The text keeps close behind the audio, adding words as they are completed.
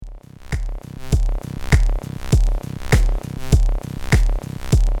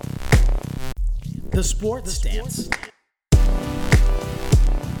The Sports Stance.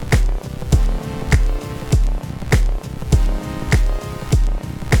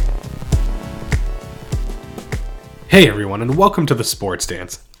 Hey everyone, and welcome to The Sports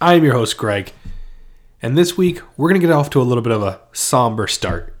Stance. I am your host, Greg, and this week we're going to get off to a little bit of a somber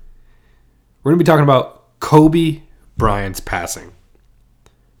start. We're going to be talking about Kobe Bryant's passing.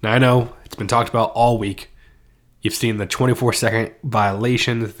 Now I know it's been talked about all week. You've seen the 24-second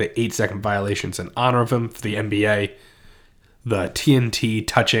violations, the 8-second violations in honor of him for the NBA, the TNT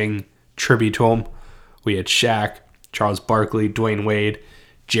touching tribute to him. We had Shaq, Charles Barkley, Dwayne Wade,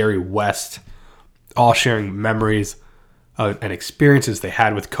 Jerry West, all sharing memories and experiences they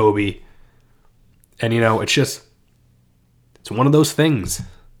had with Kobe. And, it's one of those things.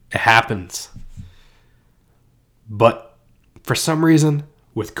 It happens. But for some reason,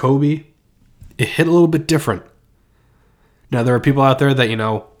 with Kobe, it hit a little bit different. Now, there are people out there that,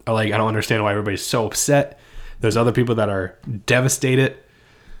 are like, I don't understand why everybody's so upset. There's other people that are devastated.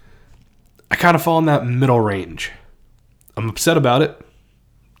 I kind of fall in that middle range. I'm upset about it.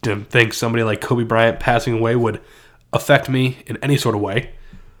 Didn't think somebody like Kobe Bryant passing away would affect me in any sort of way.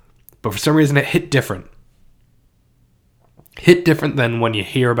 But for some reason, it hit different. Hit different than when you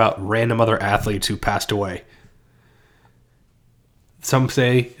hear about random other athletes who passed away. Some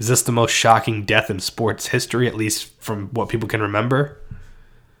say, is this the most shocking death in sports history, at least from what people can remember?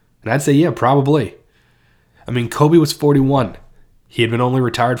 And I'd say, yeah, probably. I mean, Kobe was 41. He had been only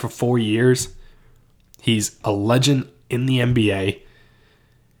retired for 4 years. He's a legend in the NBA.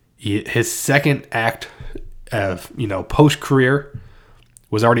 His second act of, post-career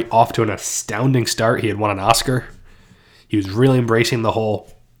was already off to an astounding start. He had won an Oscar. He was really embracing the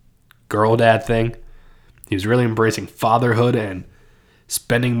whole girl dad thing. He was really embracing fatherhood and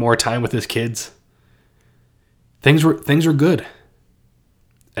spending more time with his kids. Things were good.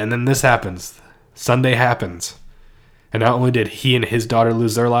 And then this happens. Sunday happens. And not only did he and his daughter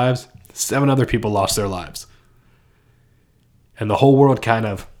lose their lives, 7 other people lost their lives. And the whole world kind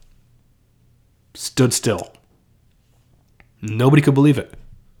of stood still. Nobody could believe it.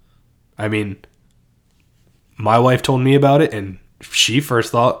 I mean, my wife told me about it, and she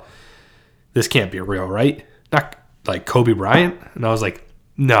first thought, this can't be real, right? Not like Kobe Bryant. And I was like,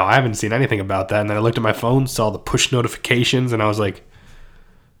 no, I haven't seen anything about that. And then I looked at my phone, saw the push notifications, and I was like,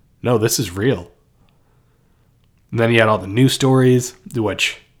 no, this is real. And then you had all the news stories,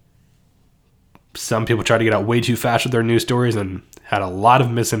 which some people tried to get out way too fast with their news stories and had a lot of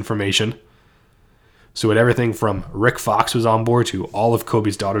misinformation. So we had everything from Rick Fox was on board to all of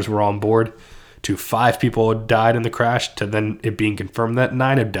Kobe's daughters were on board to 5 people had died in the crash to then it being confirmed that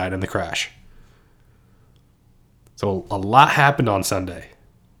 9 had died in the crash. So a lot happened on Sunday.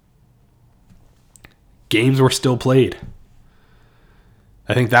 Games were still played.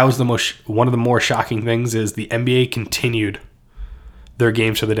 I think that was one of the more shocking things is the NBA continued their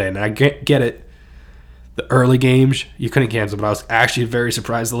games for the day. And I get it. The early games, you couldn't cancel, but I was actually very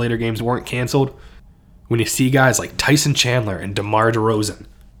surprised the later games weren't canceled. When you see guys like Tyson Chandler and DeMar DeRozan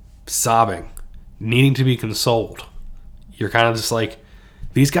sobbing, needing to be consoled, you're kind of just like,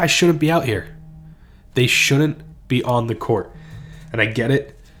 these guys shouldn't be out here. They shouldn't be on the court. And I get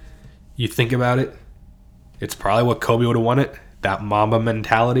it. You think about it. It's probably what Kobe would have wanted, that Mamba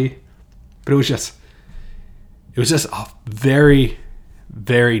mentality. But it was just a very,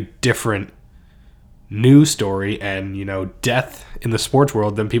 very different news story and, death in the sports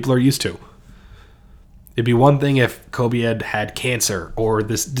world than people are used to. It'd be one thing if Kobe had cancer or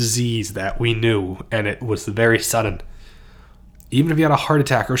this disease that we knew and it was very sudden. Even if he had a heart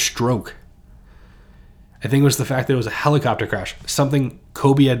attack or stroke. I think it was the fact that it was a helicopter crash, something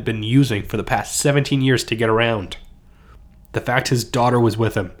Kobe had been using for the past 17 years to get around. The fact his daughter was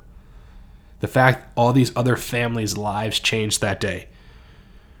with him. The fact all these other families' lives changed that day.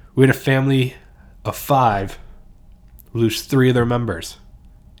 We had a family of 5 lose 3 of their members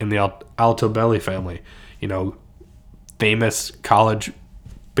in the Altobelli family. Famous college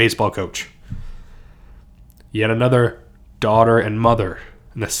baseball coach. Yet another daughter and mother,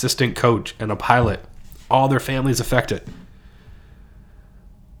 an assistant coach, and a pilot. All their families affected.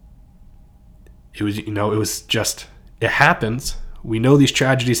 It happens. We know these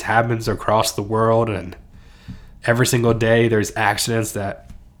tragedies happens across the world, and every single day there's accidents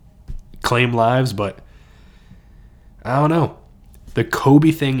that claim lives, but I don't know. The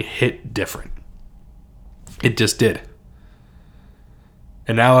Kobe thing hit different. It just did.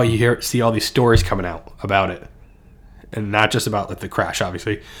 And now you see all these stories coming out about it. And not just about the crash,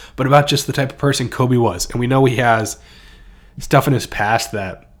 obviously, but about just the type of person Kobe was. And we know he has stuff in his past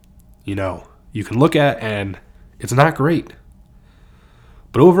that, you can look at and it's not great.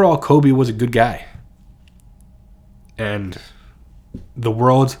 But overall, Kobe was a good guy. And the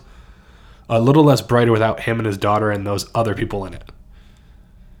world's a little less brighter without him and his daughter and those other people in it.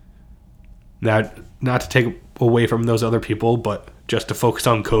 Now, not to take away from those other people, but just to focus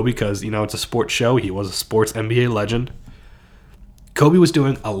on Kobe because, it's a sports show. He was a sports NBA legend. Kobe was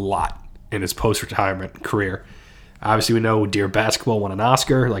doing a lot in his post-retirement career. Obviously, we know Dear Basketball won an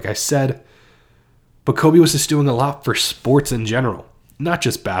Oscar, like I said. But Kobe was just doing a lot for sports in general. Not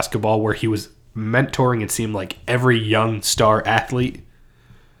just basketball, where he was mentoring, it seemed like, every young star athlete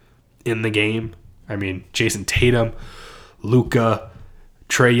in the game. I mean, Jason Tatum, Luka,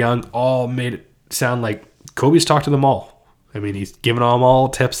 Trae Young, all made it sound like Kobe's talked to them all. I mean, he's given them all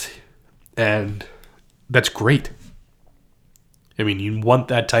tips, and that's great. I mean, you want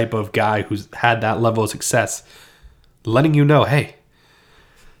that type of guy who's had that level of success, letting you know, hey,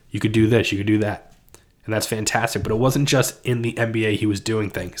 you could do this, you could do that. And that's fantastic. But it wasn't just in the NBA he was doing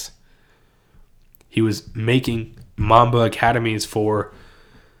things. He was making Mamba academies for,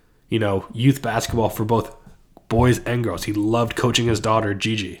 youth basketball for both boys and girls. He loved coaching his daughter,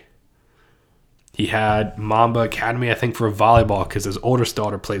 Gigi. He had Mamba Academy, I think, for volleyball because his oldest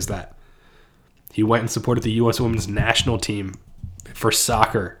daughter plays that. He went and supported the U.S. women's national team for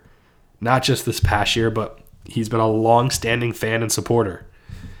soccer. Not just this past year, but he's been a long-standing fan and supporter.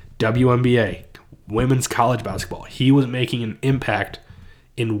 WNBA, women's college basketball. He was making an impact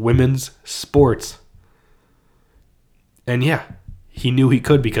in women's sports. And yeah, he knew he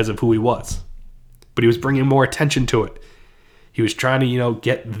could because of who he was. But he was bringing more attention to it. He was trying to,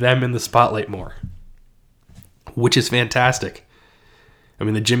 get them in the spotlight more. Which is fantastic. I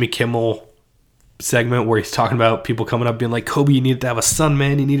mean, the Jimmy Kimmel segment where he's talking about people coming up being like, Kobe, you needed to have a son,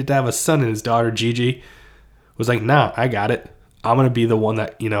 man. You needed to have a son. And his daughter, Gigi, was like, nah, I got it. I'm going to be the one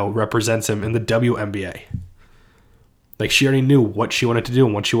that, represents him in the WNBA. Like, she already knew what she wanted to do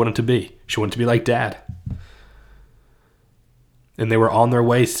and what she wanted to be. She wanted to be like Dad. And they were on their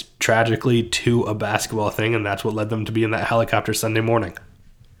way, tragically, to a basketball thing, and that's what led them to be in that helicopter Sunday morning.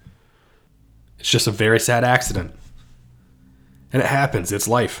 It's just a very sad accident. And it happens. It's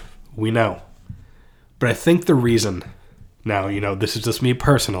life. We know. But I think the reason, now, this is just me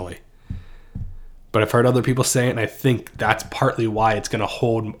personally, but I've heard other people say it, and I think that's partly why it's going to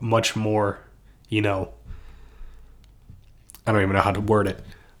hold much more, I don't even know how to word it.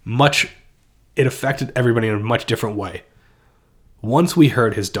 It affected everybody in a much different way. Once we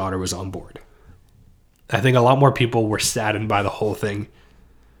heard his daughter was on board, I think a lot more people were saddened by the whole thing.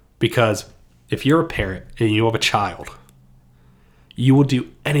 Because if you're a parent and you have a child, you will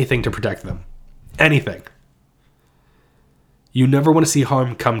do anything to protect them. Anything. You never want to see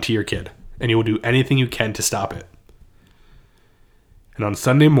harm come to your kid. And you will do anything you can to stop it. And on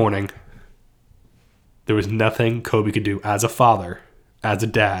Sunday morning, there was nothing Kobe could do as a father, as a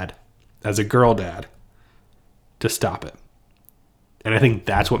dad, as a girl dad, to stop it. And I think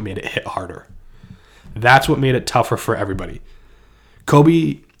that's what made it hit harder. That's what made it tougher for everybody.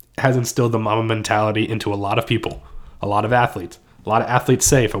 Kobe has instilled the mama mentality into a lot of people, a lot of athletes. A lot of athletes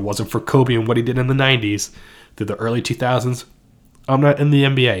say if it wasn't for Kobe and what he did in the 90s through the early 2000s, I'm not in the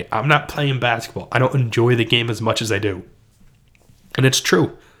NBA. I'm not playing basketball. I don't enjoy the game as much as I do. And it's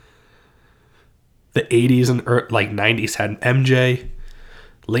true. The 80s and 90s had MJ.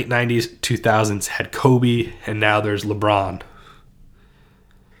 Late 90s, 2000s had Kobe. And now there's LeBron.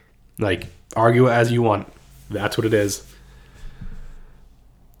 Argue it as you want. That's what it is.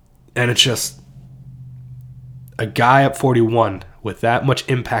 And it's just a guy at 41 with that much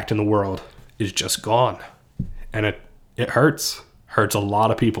impact in the world is just gone. And it hurts. Hurts a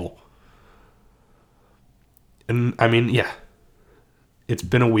lot of people. And I mean, yeah. It's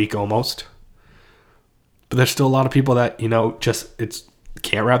been a week almost. But there's still a lot of people that, just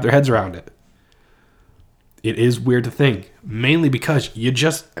can't wrap their heads around it. It is weird to think, mainly because you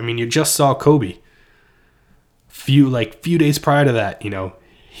just saw Kobe. Few days prior to that,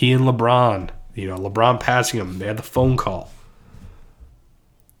 he and LeBron, LeBron passing him, they had the phone call.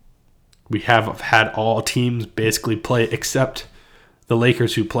 We have had all teams basically play except the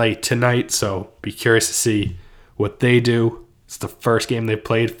Lakers who play tonight, so be curious to see what they do. It's the first game they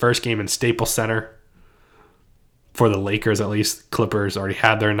played, first game in Staples Center. For the Lakers at least, Clippers already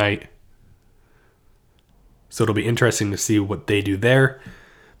had their night. So it'll be interesting to see what they do there.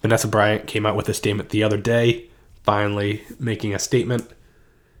 Vanessa Bryant came out with a statement the other day, finally making a statement.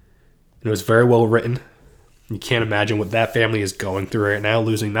 And it was very well written. You can't imagine what that family is going through right now,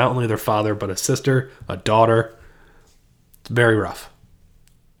 losing not only their father, but a sister, a daughter. It's very rough.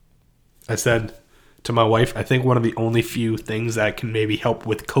 I said to my wife, I think one of the only few things that can maybe help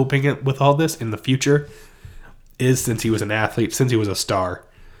with coping with all this in the future is since he was an athlete, since he was a star.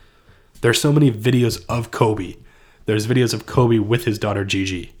 There's so many videos of Kobe there's videos of Kobe with his daughter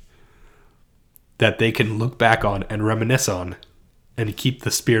Gigi that they can look back on and reminisce on and keep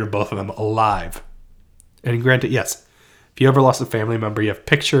the spirit of both of them alive. And granted, yes, if you ever lost a family member, you have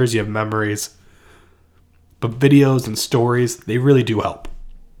pictures, you have memories, but videos and stories, they really do help.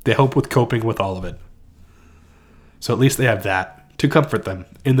 They help with coping with all of it. So at least they have that to comfort them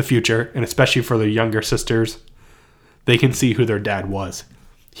in the future, and especially for their younger sisters, they can see who their dad was,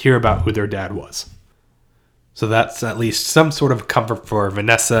 hear about who their dad was. So that's at least some sort of comfort for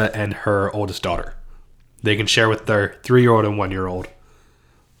Vanessa and her oldest daughter. They can share with their 3-year-old and 1-year-old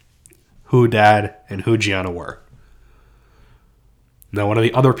who dad and who Gianna were. Now, one of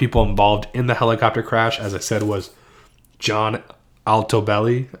the other people involved in the helicopter crash, as I said, was John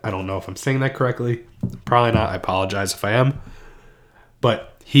Altobelli. I don't know if I'm saying that correctly. Probably not. I apologize if I am.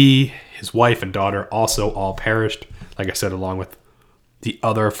 But he, his wife, and daughter also all perished, like I said, along with the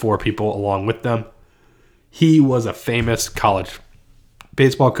other 4 people along with them. He was a famous college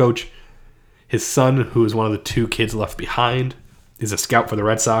baseball coach. His son, who is one of the 2 kids left behind, is a scout for the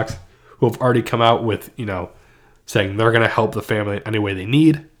Red Sox, who have already come out with, saying they're going to help the family any way they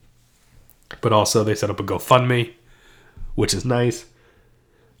need. But also they set up a GoFundMe, which is nice.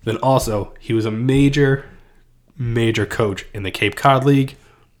 Then also, he was a major coach in the Cape Cod League.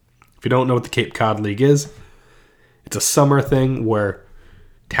 If you don't know what the Cape Cod League is, it's a summer thing where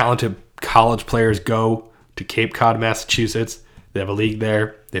talented college players go to Cape Cod, Massachusetts. They have a league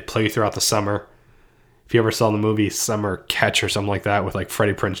there. They play throughout the summer. If you ever saw the movie Summer Catch or something like that with like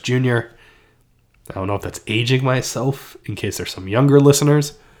Freddie Prinze Jr., I don't know if that's aging myself in case there's some younger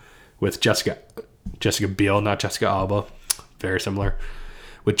listeners, with Jessica Biel, not Jessica Alba, very similar.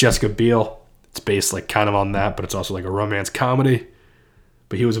 With Jessica Biel, it's based like kind of on that, but it's also like a romance comedy.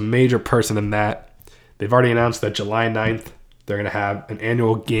 But he was a major person in that. They've already announced that July 9th, they're going to have an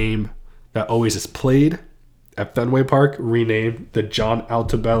annual game that always is played at Fenway Park, renamed the John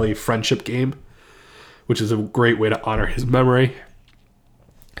Altobelli Friendship Game, which is a great way to honor his memory.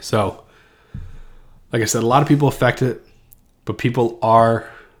 So, like I said, a lot of people affected, but people are,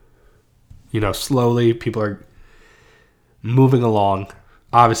 slowly, people are moving along.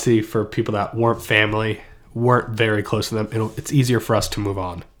 Obviously, for people that weren't family, weren't very close to them, it's easier for us to move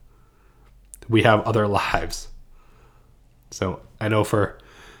on. We have other lives. So, I know for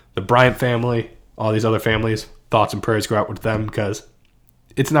the Bryant family, all these other families, thoughts and prayers go out with them, because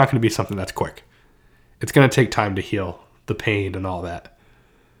it's not going to be something that's quick. It's going to take time to heal the pain and all that.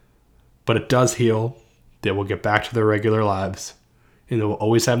 But it does heal. They will get back to their regular lives, and they will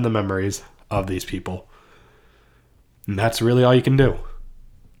always have the memories of these people. And that's really all you can do.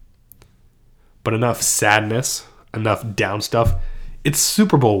 But enough sadness, enough down stuff. It's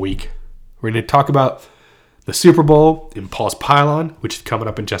Super Bowl week. We're going to talk about the Super Bowl in Paul's Pylon, which is coming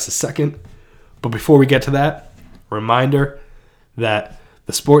up in just a second. But before we get to that, reminder that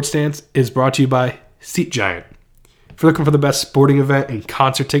the Sports Stance is brought to you by Seat Giant. If you're looking for the best sporting event and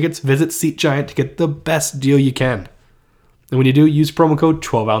concert tickets, visit Seat Giant to get the best deal you can. And when you do, use promo code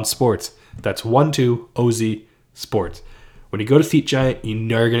 12ounce sports. That's 12OZ sports. When you go to Seat Giant, you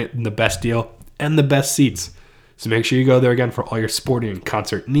know you're getting the best deal and the best seats. So make sure you go there again for all your sporting and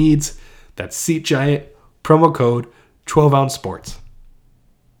concert needs. That's Seat Giant, promo code 12ounce sports.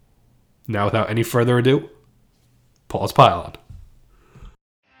 Now, without any further ado, Paul's Pylon.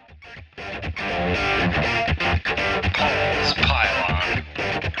 Paul's Pylon.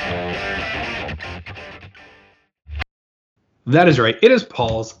 That is right. It is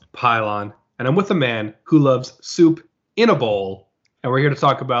Paul's Pylon, and I'm with a man who loves soup in a bowl, and we're here to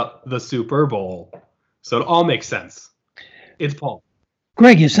talk about the Super Bowl. So it all makes sense. It's Paul.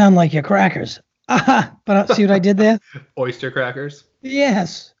 Greg, you sound like your crackers. Aha! But see what I did there? Oyster crackers?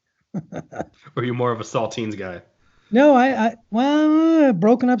 Yes. Or are you more of a saltines guy? No,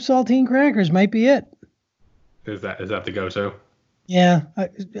 broken up saltine crackers might be it. Is that the go-to? Yeah,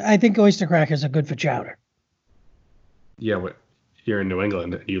 I think oyster crackers are good for chowder. Yeah, but you're in New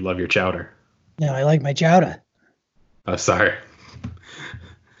England. You love your chowder. No, I like my chowder. Oh, sorry.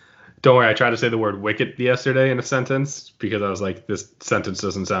 Don't worry, I tried to say the word wicked yesterday in a sentence because I was like, this sentence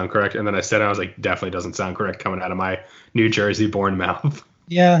doesn't sound correct. And then I said it, I was like, definitely doesn't sound correct coming out of my New Jersey-born mouth.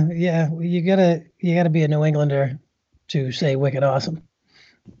 Yeah. Well, you gotta be a New Englander to say wicked awesome.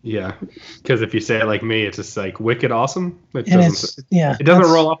 Yeah, because if you say it like me, it's just like wicked awesome. It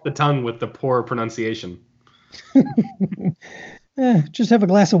doesn't roll off the tongue with the poor pronunciation. Just have a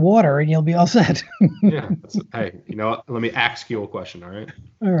glass of water and you'll be all set. Yeah. Hey, you know what? Let me ask you a question, all right?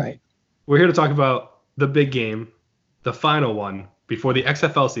 All right. We're here to talk about the big game, the final one, before the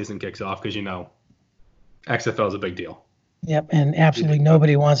XFL season kicks off, because XFL is a big deal. Yep, and absolutely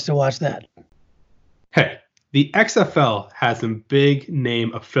nobody wants to watch that. Hey, The XFL has some big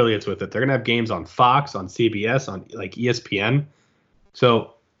name affiliates with it. They're gonna have games on Fox, on CBS, on like ESPN.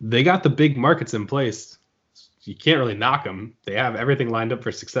 So they got the big markets in place. You can't really knock them. They have everything lined up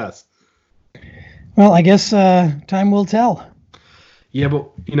for success. Well, I guess time will tell. Yeah,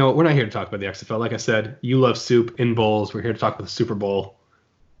 but we're not here to talk about the XFL. Like I said, you love soup in bowls. We're here to talk about the Super Bowl.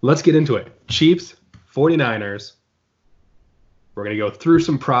 Let's get into it. Chiefs, 49ers. We're going to go through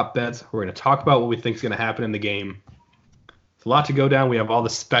some prop bets. We're going to talk about what we think is going to happen in the game. It's a lot to go down. We have all the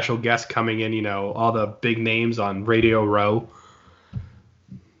special guests coming in, all the big names on Radio Row.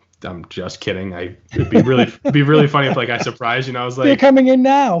 I'm just kidding. It'd be really funny if I surprised I was like, they're coming in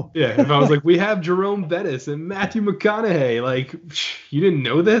now. Yeah, if I was like, we have Jerome Bettis and Matthew McConaughey. Like, you didn't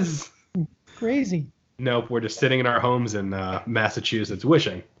know this? Crazy. Nope, we're just sitting in our homes in Massachusetts,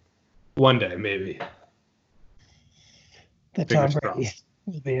 wishing one day maybe that Tom Brady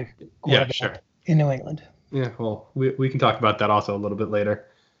will be a quarterback in New England. Yeah, well, we can talk about that also a little bit later.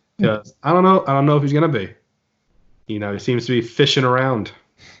 Because I don't know if he's gonna be. He seems to be fishing around.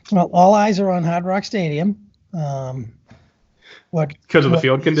 Well, all eyes are on Hard Rock Stadium. Because of the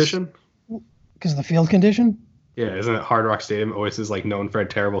field condition? Because of the field condition? Yeah, isn't it Hard Rock Stadium always is known for a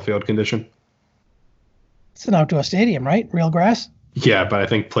terrible field condition? It's an outdoor stadium, right? Real grass? Yeah, but I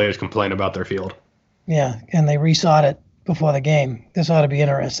think players complain about their field. Yeah, and they resawed it before the game. This ought to be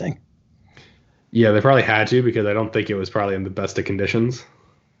interesting. Yeah, they probably had to because I don't think it was probably in the best of conditions.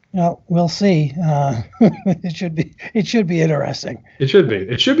 Well, we'll see. It should be interesting. It should be.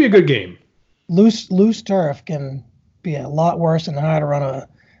 It should be a good game. Loose turf can be a lot worse and harder on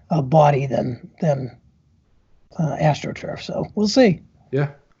a body than AstroTurf. So we'll see.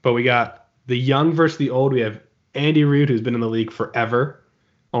 Yeah, but we got the young versus the old. We have Andy Reid, who's been in the league forever,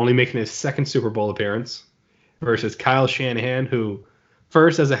 only making his second Super Bowl appearance, versus Kyle Shanahan, who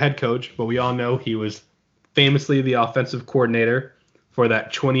first as a head coach, but we all know he was famously the offensive coordinator for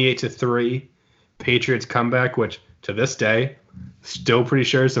that 28-3 Patriots comeback, which to this day, still pretty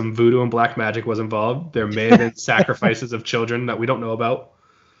sure some voodoo and black magic was involved. There may have been sacrifices of children that we don't know about.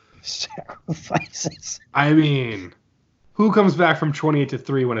 Sacrifices. I mean, who comes back from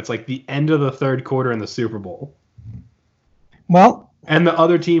 28-3 when it's the end of the third quarter in the Super Bowl? Well, and the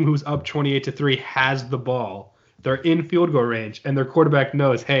other team who's up 28-3 has the ball. They're in field goal range, and their quarterback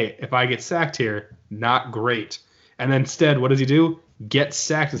knows, hey, if I get sacked here, not great. And then instead, what does he do? Get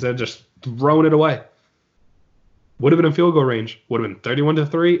sacked instead of just throwing it away. Would have been in field goal range. Would have been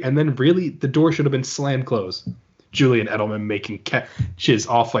 31-3, and then really the door should have been slammed closed. Julian Edelman making catches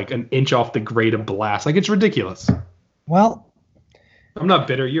off an inch off the grade of blast. It's ridiculous. Well, I'm not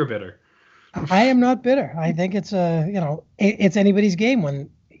bitter. You're bitter. I am not bitter. I think it's it's anybody's game when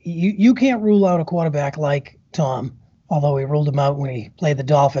you can't rule out a quarterback like Tom, although we ruled him out when he played the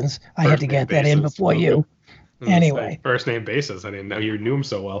Dolphins. I had to get that in before you. Anyway. First name basis. I didn't know you knew him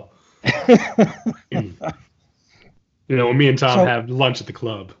so well. When me and Tom have lunch at the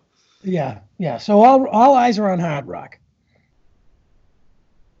club. Yeah. So all eyes are on Hard Rock.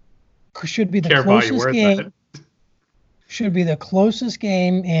 Should be the closest game. Should be the closest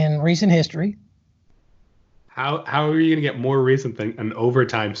game in recent history. How are you going to get more recent than an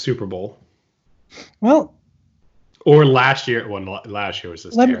overtime Super Bowl? Well, or last year. Well, last year was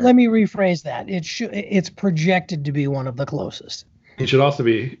this. Let me rephrase that. It's projected to be one of the closest. It should also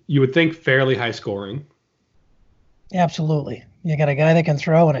be, you would think, fairly high scoring. Absolutely. You got a guy that can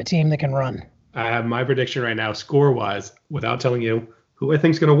throw and a team that can run. I have my prediction right now, score-wise, without telling you who I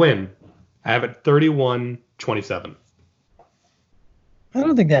think is going to win. I have it 31-27. I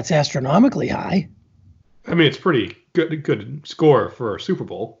don't think that's astronomically high. I mean, it's pretty good score for a Super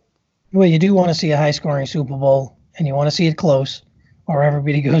Bowl. Well, you do want to see a high-scoring Super Bowl, and you want to see it close, or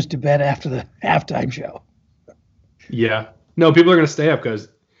everybody goes to bed after the halftime show. Yeah. No, people are going to stay up because,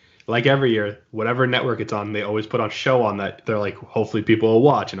 like every year, whatever network it's on, they always put on a show on that. They're like, hopefully people will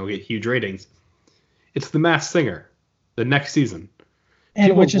watch and it'll get huge ratings. It's The Masked Singer, the next season. And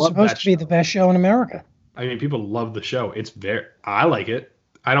people which is supposed to be the best show in America. I mean, people love the show. I like it.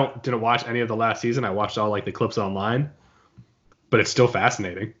 I didn't watch any of the last season. I watched all the clips online, but it's still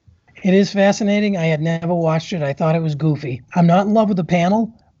fascinating. It is fascinating. I had never watched it. I thought it was goofy. I'm not in love with the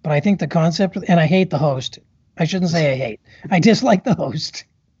panel, but I think the concept, and I hate the host. I shouldn't say I hate. I dislike the host.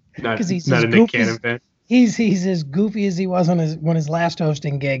 Because he's not a Nick Cannon fan. He's as goofy as he was on his last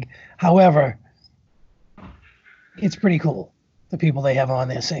hosting gig. However, it's pretty cool, the people they have on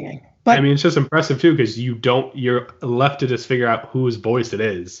there singing. But I mean, it's just impressive too, because you're left to just figure out whose voice it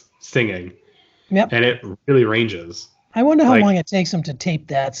is singing. Yep. And it really ranges. I wonder how long it takes them to tape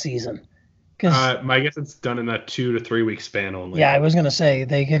that season. My guess it's done in a 2 to 3 week span only. Yeah, I was gonna say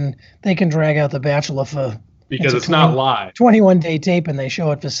they can drag out The Bachelor for because it's not live. 21-day tape, and they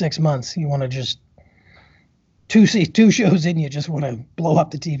show it for 6 months. You want to just two shows in, you just want to blow up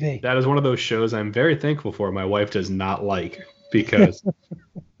the TV. That is one of those shows I'm very thankful for. My wife does not like because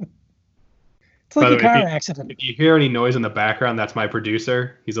it's like a car accident. If you hear any noise in the background, that's my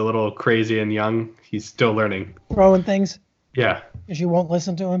producer. He's a little crazy and young. He's still learning. Throwing things. Yeah. Because you won't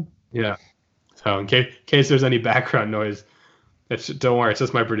listen to him. Yeah. So in case there's any background noise, don't worry. It's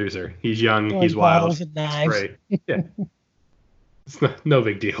just my producer. He's young. He's wild. And knives. Yeah. It's no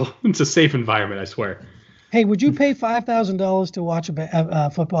big deal. It's a safe environment, I swear. Hey, would you pay $5,000 to watch a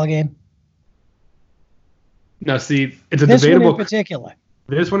football game? No, see, it's a this debatable. One in particular.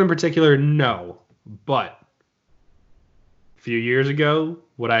 This one in particular, no. But a few years ago,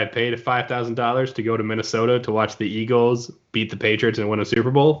 would I have paid $5,000 to go to Minnesota to watch the Eagles beat the Patriots and win a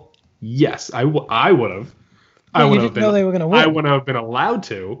Super Bowl? Yes, I would have. I would have know they were going to win. I wouldn't have been allowed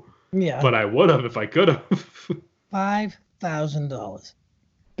to. Yeah. But I would have if I could have. $5,000.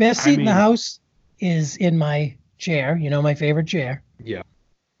 Best seat in the house is in my chair. You know, my favorite chair. Yeah.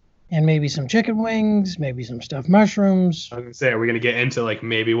 And maybe some chicken wings, maybe some stuffed mushrooms. I was gonna say, are we gonna get into like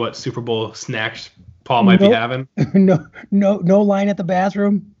maybe what Super Bowl snacks Paul might be having? No line at the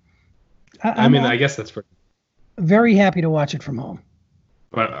bathroom. I guess that's pretty. Very happy to watch it from home.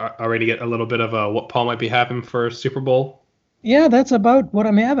 But are we gonna get a little bit of what Paul might be having for Super Bowl? Yeah, that's about what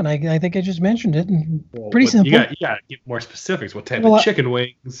I'm having. I think I just mentioned it. And pretty simple. You gotta get more specifics. What type of chicken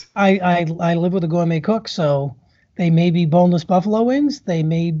wings? I live with a gourmet cook, so they may be boneless buffalo wings. They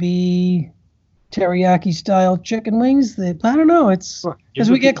may be teriyaki style chicken wings. I don't know. It's as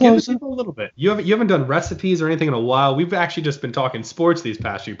we get closer. A little bit. You haven't done recipes or anything in a while. We've actually just been talking sports these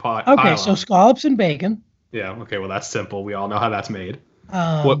past few Okay, so scallops and bacon. Yeah. Okay. Well, that's simple. We all know how that's made.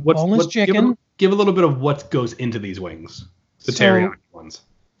 Boneless chicken. Give a little bit of what goes into these wings. The teriyaki ones.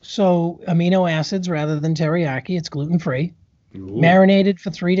 So amino acids rather than teriyaki. It's gluten free. Marinated for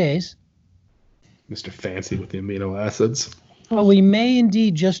 3 days. Mr. Fancy with the amino acids. Well, we may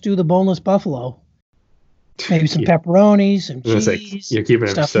indeed just do the boneless buffalo. Maybe some pepperoni, some cheese. You're keeping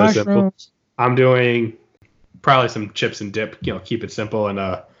it so mushrooms. simple. I'm doing probably some chips and dip. Keep it simple.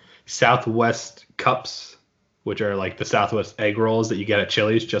 And Southwest cups, which are like the Southwest egg rolls that you get at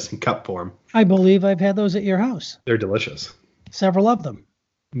Chili's, just in cup form. I believe I've had those at your house. They're delicious. Several of them.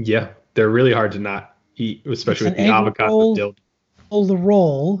 Yeah, they're really hard to not eat, especially with the avocado dill. The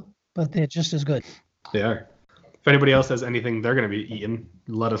roll, but they're just as good. They are. If anybody else has anything they're going to be eating,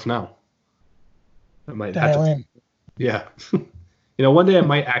 let us know. I might dial in. Yeah. One day I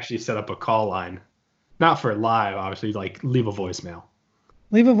might actually set up a call line. Not for live, obviously, like leave a voicemail.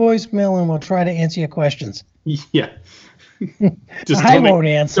 Leave a voicemail and we'll try to answer your questions. Yeah. I won't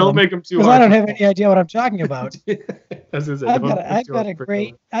answer. Don't make them too hard. Because I don't have any idea what I'm talking about. I've got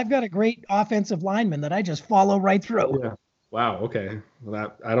a great offensive lineman that I just follow right through. Yeah. Wow. Okay.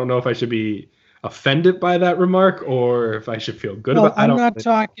 Well, I don't know if I should be offended by that remark or if I should feel good about. I'm not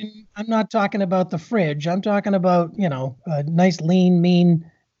talking about the fridge. I'm talking about a nice, lean, mean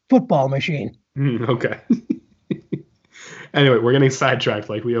football machine. Okay. Anyway, we're getting sidetracked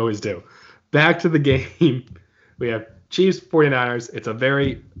like we always do. Back to the game. We have Chiefs 49ers. It's a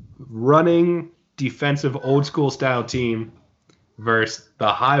very running, defensive, old school style team versus the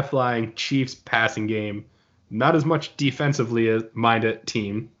high flying Chiefs passing game. Not as much defensively minded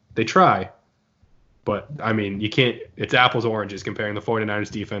team. They try. But, I mean, you can't – it's apples and oranges comparing the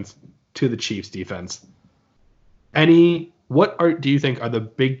 49ers defense to the Chiefs defense. What do you think are the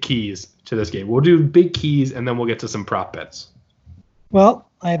big keys to this game? We'll do big keys, and then we'll get to some prop bets. Well,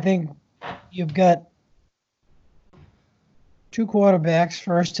 I think you've got two quarterbacks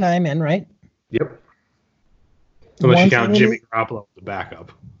first time in, right? Yep. Unless you count Jimmy Garoppolo as a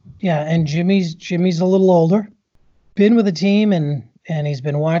backup. Yeah, and Jimmy's a little older. Been with the team, and he's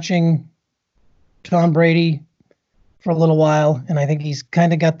been watching Tom Brady for a little while, and I think he's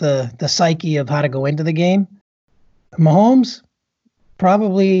kind of got the psyche of how to go into the game. Mahomes,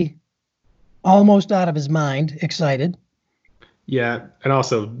 probably almost out of his mind, excited. Yeah, and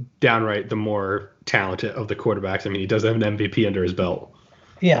also downright the more talented of the quarterbacks. I mean, he does have an MVP under his belt.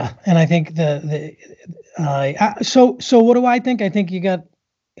 Yeah, and I think so what do I think? I think you got,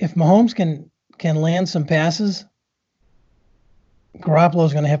 if Mahomes can land some passes,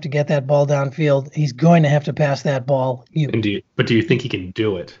 Garoppolo's going to have to get that ball downfield. He's going to have to pass that ball. But do you think he can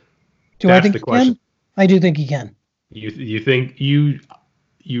do it? I think he can? I do think he can. You think you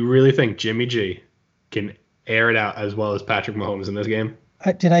really think Jimmy G can air it out as well as Patrick Mahomes in this game?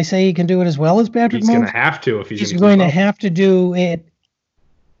 Did I say he can do it as well as Patrick Mahomes? He's going to have to if he's going to have to do it.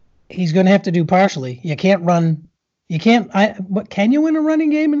 He's going to have to do partially. You can't run. You can't. Can you win a running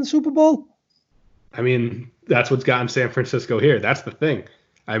game in the Super Bowl? I mean, that's what's gotten San Francisco here. That's the thing.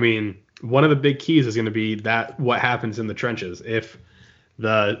 I mean, one of the big keys is going to be that what happens in the trenches. If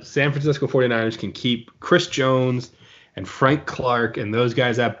the San Francisco 49ers can keep Chris Jones and Frank Clark and those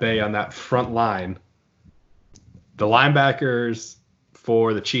guys at bay on that front line, the linebackers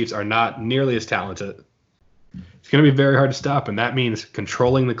for the Chiefs are not nearly as talented. It's going to be very hard to stop, and that means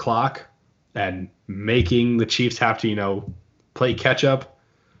controlling the clock and making the Chiefs have to, play catch up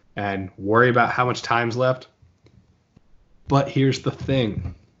and worry about how much time's left. But here's the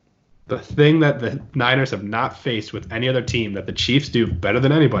thing. The thing that the Niners have not faced with any other team that the Chiefs do better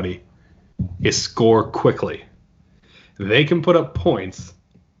than anybody is score quickly. They can put up points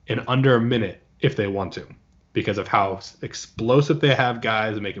in under a minute if they want to because of how explosive they have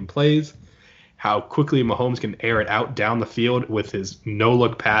guys making plays, how quickly Mahomes can air it out down the field with his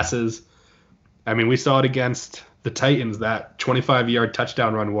no-look passes. I mean, we saw it against the Titans, that 25-yard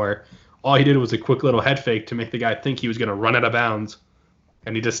touchdown run where all he did was a quick little head fake to make the guy think he was going to run out of bounds,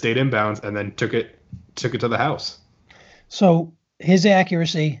 and he just stayed in bounds and then took it to the house. So his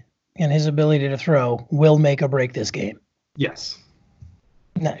accuracy and his ability to throw will make or break this game. Yes.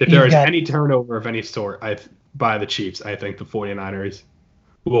 Now, If there is any turnover of any sort by the Chiefs, I think the 49ers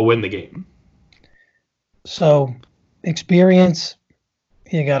will win the game. So experience,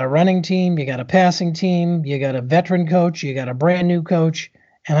 you got a running team, you got a passing team, you got a veteran coach, you got a brand new coach,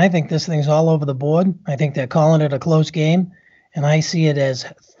 and I think this thing's all over the board. I think they're calling it a close game, and I see it as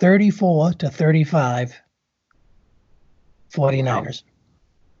 34-35 49ers.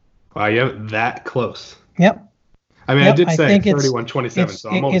 Wow, you're that close. Yep. I mean, I did say 31-27, so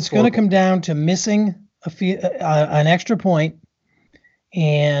I'm almost it's going to come down to missing an extra point,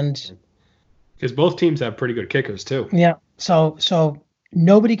 and because both teams have pretty good kickers too. Yeah. So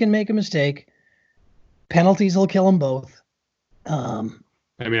nobody can make a mistake. Penalties will kill them both. I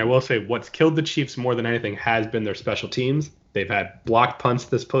mean, I will say what's killed the Chiefs more than anything has been their special teams. They've had blocked punts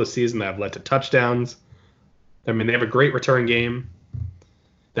this postseason that have led to touchdowns. I mean, they have a great return game.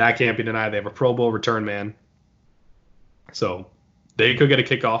 That can't be denied. They have a Pro Bowl return man. So they could get a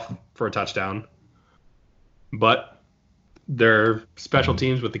kickoff for a touchdown. But their special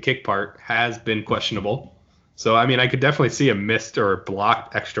teams with the kick part has been questionable. So, I mean, I could definitely see a missed or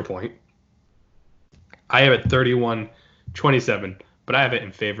blocked extra point. I have it 31-27, but I have it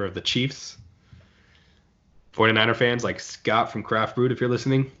in favor of the Chiefs. 49er fans like Scott from Craft Brewed, if you're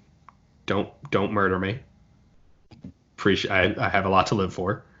listening, don't murder me. I have a lot to live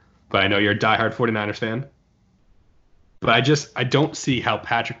for, but I know you're a diehard 49ers fan. But I don't see how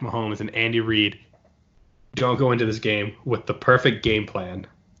Patrick Mahomes and Andy Reid don't go into this game with the perfect game plan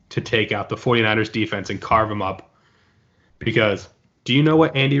to take out the 49ers defense and carve them up. Because do you know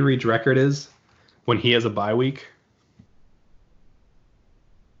what Andy Reid's record is when he has a bye week?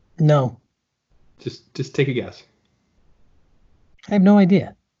 No. Just take a guess. I have no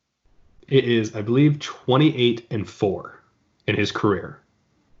idea. It is, I believe, 28-4 in his career,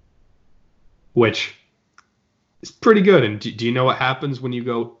 which is pretty good. And do you know what happens when you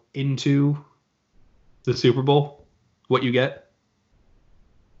go into the Super Bowl? What you get?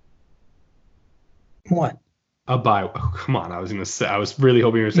 What? A bye. Oh, come on. I was really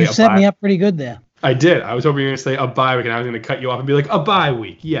hoping you were going to say a bye. You set me up pretty good there. I did. I was hoping you were going to say a bye week, and I was going to cut you off and be like, a bye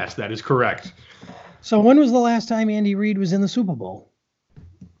week. Yes, that is correct. So when was the last time Andy Reid was in the Super Bowl?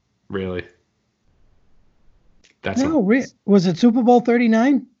 Really? Was it Super Bowl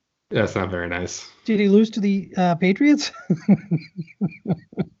 39? That's not very nice. Did he lose to the Patriots?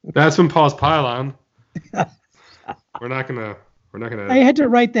 That's when Paul's pylon. We're not gonna. I had to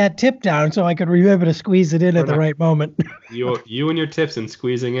write that tip down so I could remember to squeeze it in at the right moment. You and your tips and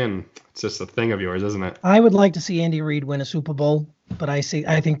squeezing in. It's just a thing of yours, isn't it? I would like to see Andy Reid win a Super Bowl, but I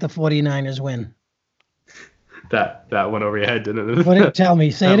think the 49ers win. That went over your head, didn't it? What did it tell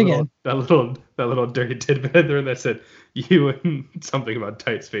me? Say it again. That little dirty tidbit in there that said you and something about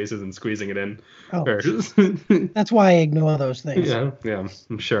tight spaces and squeezing it in. Oh, that's why I ignore those things. Yeah,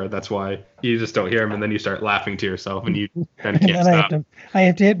 I'm sure that's why you just don't hear them, and then you start laughing to yourself, and you kind of can't and stop. I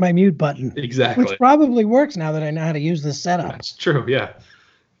have to hit my mute button. Exactly. Which probably works now that I know how to use this setup. That's true. Yeah.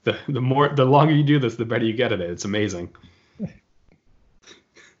 The longer you do this, the better you get at it. It's amazing.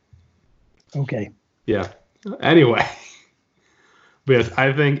 Okay. Yeah. Anyway, but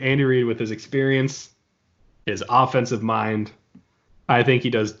I think Andy Reid, with his experience, his offensive mind, I think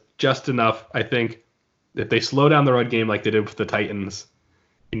he does just enough. I think if they slow down the run game like they did with the Titans,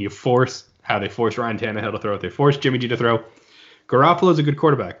 and you force how they forced Ryan Tannehill to throw, they forced Jimmy G to throw. Garoppolo's a good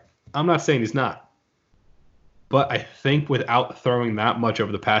quarterback. I'm not saying he's not. But I think without throwing that much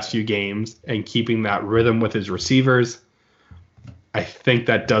over the past few games and keeping that rhythm with his receivers, I think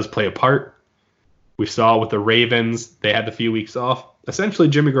that does play a part. We saw with the Ravens, they had the few weeks off. Essentially,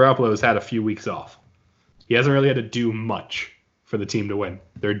 Jimmy Garoppolo has had a few weeks off. He hasn't really had to do much for the team to win.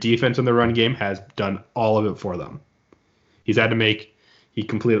 Their defense in the run game has done all of it for them. He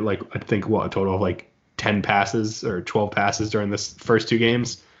completed a total of 10 passes or 12 passes during this first 2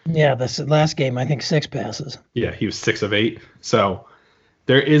 games. Yeah, this last game, I think 6 passes. Yeah, he was 6 of 8. So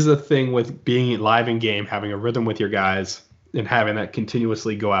there is a thing with being live in game, having a rhythm with your guys, and having that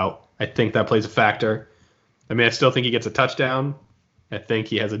continuously go out. I think that plays a factor. I mean, I still think he gets a touchdown. I think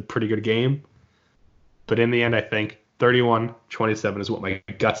he has a pretty good game. But in the end, I think 31-27 is what my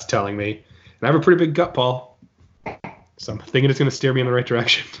gut's telling me. And I have a pretty big gut, Paul. So I'm thinking it's going to steer me in the right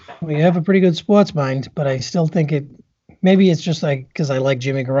direction. Well, you have a pretty good sports mind, but I still think maybe it's just because I like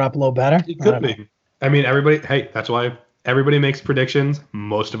Jimmy Garoppolo better. It could be. I mean, that's why everybody makes predictions.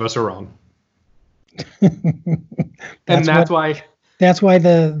 Most of us are wrong. That's why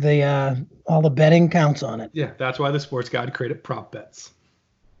the all the betting counts on it. Yeah, that's why the sports god created prop bets.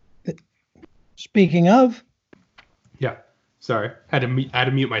 Speaking of, yeah, sorry, had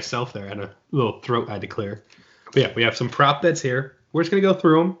to mute myself there. I had a little throat I had to clear. But yeah, we have some prop bets here. We're just gonna go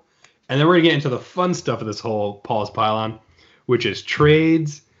through them, and then we're gonna get into the fun stuff of this whole Paul's Pylon, which is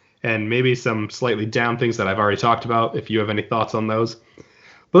trades and maybe some slightly down things that I've already talked about. If you have any thoughts on those,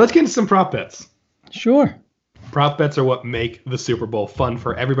 but let's get into some prop bets. Sure. Prop bets are what make the Super Bowl fun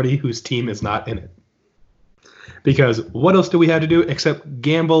for everybody whose team is not in it. Because what else do we have to do except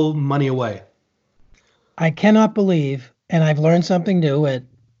gamble money away? I cannot believe, and I've learned something new at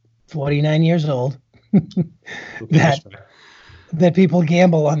 49 years old, that people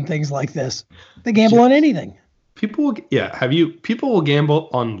gamble on things like this. They gamble on anything. People will gamble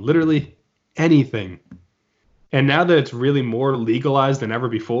on literally anything. And now that it's really more legalized than ever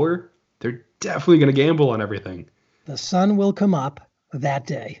before, they're definitely going to gamble on everything. The sun will come up that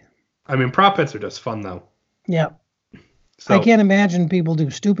day. I mean, prop bets are just fun, though. Yeah. So, I can't imagine people do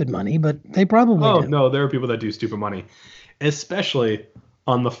stupid money, but they probably do. Oh, no, there are people that do stupid money. Especially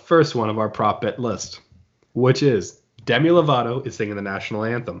on the first one of our prop bet list, which is Demi Lovato is singing the national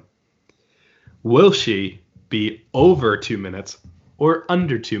anthem. Will she be over 2 minutes or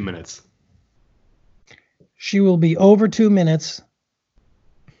under 2 minutes? She will be over 2 minutes.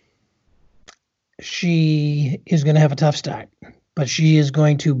 She is going to have a tough start, but she is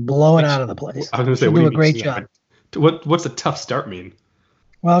going to blow it out of the place. I was going to say, she'll do a great job. What's a tough start mean?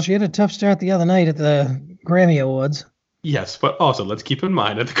 Well, she had a tough start the other night at the Grammy Awards. Yes, but also let's keep in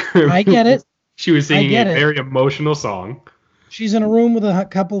mind at the Grammy, I get it. She was singing a very emotional song. She's in a room with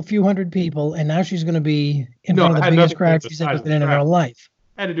a few hundred people, and now she's going to be in front of the biggest crowd she's ever been in her life.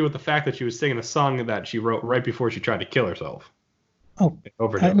 It had to do with the fact that she was singing a song that she wrote right before she tried to kill herself. Oh,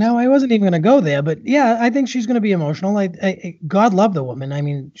 no, I wasn't even going to go there, but yeah, I think she's going to be emotional. God love the woman. I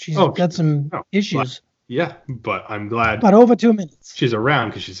mean, she's got some issues. But I'm glad. But over 2 minutes. She's around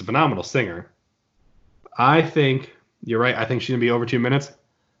because she's a phenomenal singer. I think you're right. I think she's going to be over 2 minutes.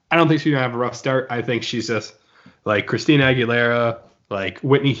 I don't think she's going to have a rough start. I think she's just like Christina Aguilera, like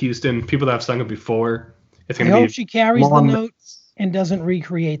Whitney Houston, people that have sung it before. It's going to be. I hope she carries the notes and doesn't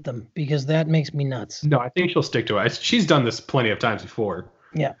recreate them, because that makes me nuts. No, I think she'll stick to it. She's done this plenty of times before.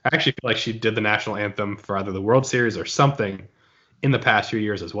 Yeah. I actually feel like she did the national anthem for either the World Series or something in the past few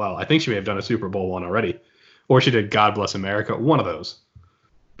years as well. I think she may have done a Super Bowl one already. Or she did God Bless America, one of those.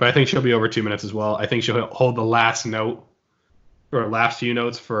 But I think she'll be over 2 minutes as well. I think she'll hold the last note or last few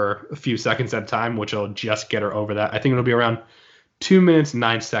notes for a few seconds at a time, which will just get her over that. I think it'll be around 2 minutes,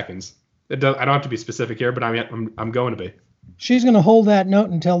 9 seconds. I don't have to be specific here, but I'm going to be. She's going to hold that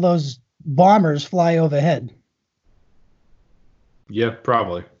note until those bombers fly overhead. Yeah,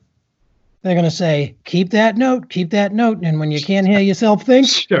 probably. They're going to say, keep that note. And when you can't hear yourself think,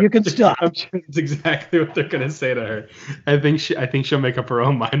 sure. You can stop. I'm sure that's exactly what they're going to say to her. I think she'll make up her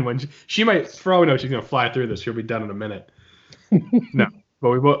own mind when she might, for all we know, she's going to fly through this. She'll be done in a minute. No, but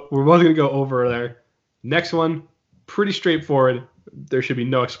we're both going to go over there. Next one, pretty straightforward. There should be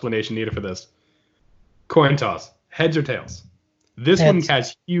no explanation needed for this. Coin toss. Heads or tails? This Heads. one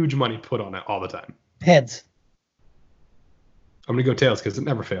has huge money put on it all the time. Heads. I'm going to go tails because it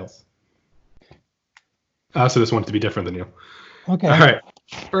never fails. I also just want it to be different than you. Okay. All right.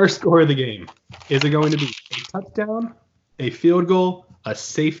 First score of the game. Is it going to be a touchdown, a field goal, a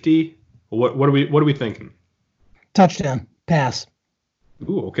safety? What are we thinking? Touchdown. Pass.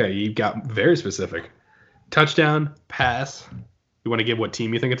 Ooh, okay. You got very specific. Touchdown, pass. You want to give what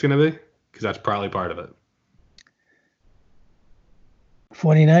team you think it's going to be? Because that's probably part of it.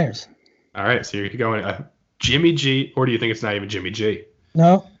 49ers. All right. So you're going Jimmy G, or do you think it's not even Jimmy G?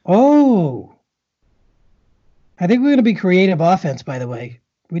 No. Oh. I think we're going to be creative offense, by the way.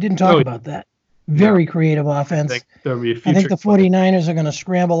 We didn't talk about that. Very creative I offense. think there'll be a I think the future 49ers are going to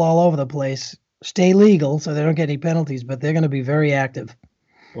scramble all over the place. Stay legal so they don't get any penalties, but they're going to be very active.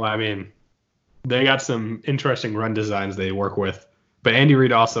 Well, I mean, they got some interesting run designs they work with, but Andy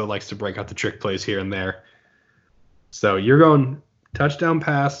Reid also likes to break out the trick plays here and there. So you're going touchdown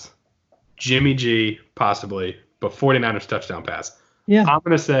pass, Jimmy G, possibly, but 49ers touchdown pass. Yeah. I'm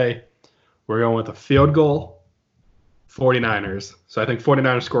going to say we're going with a field goal, 49ers. So I think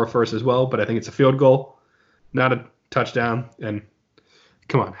 49ers score first as well, but I think it's a field goal, not a touchdown. And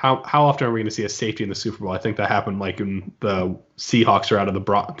come on, how often are we going to see a safety in the Super Bowl? I think that happened like when the Seahawks are out of the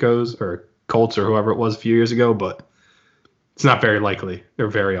Broncos or Colts or whoever it was a few years ago, but it's not very likely or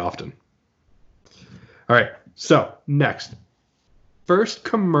very often. All right, so next. First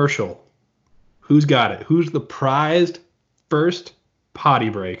commercial. Who's got it? Who's the prized first potty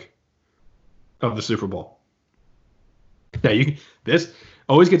break of the Super Bowl? Now, this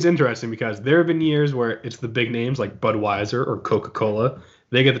always gets interesting because there have been years where it's the big names like Budweiser or Coca-Cola.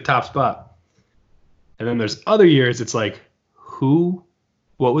 They get the top spot. And then there's other years it's like, who?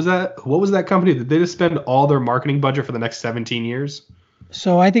 What was that? What was that company? Did they just spend all their marketing budget for the next 17 years?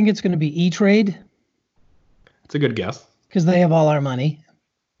 So I think it's going to be E-Trade It's a good guess. because they have all our money.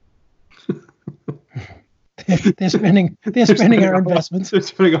 They're spending our investments. They're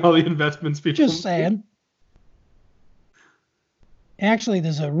spending all the investments. People Just saying. Actually,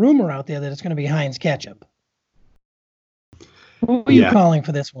 there's a rumor out there that it's going to be Heinz ketchup. Who are you calling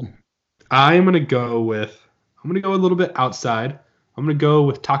for this one? I'm gonna go a little bit outside. I'm gonna go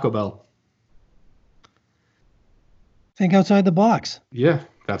with Taco Bell. Think outside the box. Yeah,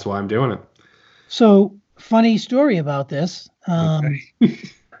 that's why I'm doing it. So, funny story about this. Okay.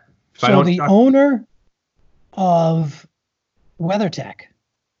 So the owner of WeatherTech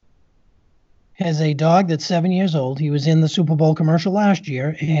has a dog that's 7 years old. He was in the Super Bowl commercial last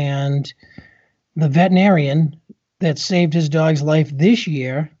year, and the veterinarian that saved his dog's life this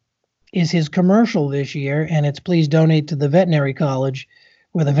year is his commercial this year, and it's please donate to the veterinary college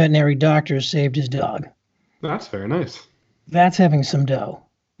where the veterinary doctors saved his dog. That's very nice. That's having some dough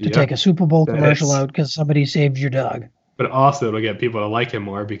to take a Super Bowl commercial out because somebody saved your dog. But also it'll get people to like him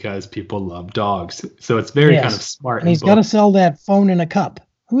more because people love dogs. So it's very kind of smart. And he's got to sell that phone in a cup.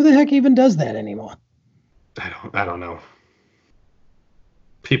 Who the heck even does that anymore? I don't know.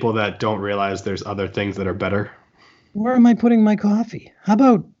 People that don't realize there's other things that are better. Where am I putting my coffee? How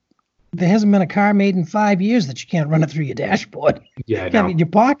about there hasn't been a car made in 5 years that you can't run it through your dashboard? Yeah, I got know. it in your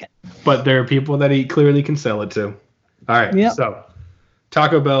pocket. But there are people that he clearly can sell it to. All right, So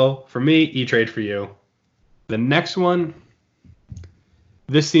Taco Bell for me, E-Trade for you. The next one,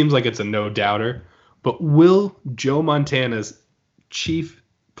 this seems like it's a no-doubter, but will Joe Montana's Chief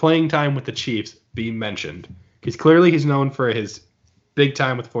playing time with the Chiefs be mentioned? Because clearly he's known for his big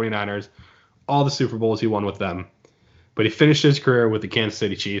time with the 49ers, all the Super Bowls he won with them. But he finished his career with the Kansas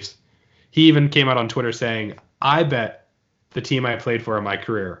City Chiefs. He even came out on Twitter saying, I bet the team I played for in my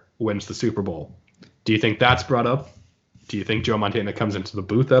career wins the Super Bowl. Do you think that's brought up? Do you think Joe Montana comes into the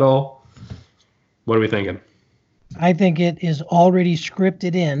booth at all? What are we thinking? I think it is already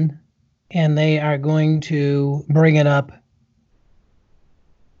scripted in, and they are going to bring it up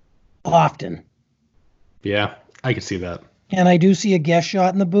often. Yeah, I can see that. And I do see a guest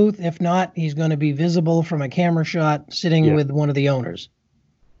shot in the booth. If not, he's going to be visible from a camera shot sitting with one of the owners.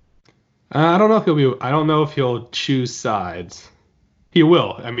 I don't know if he'll choose sides. He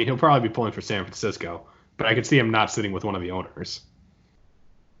will. I mean, he'll probably be pulling for San Francisco, but I could see him not sitting with one of the owners.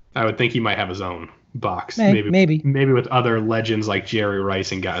 I would think he might have his own box. Maybe with other legends like Jerry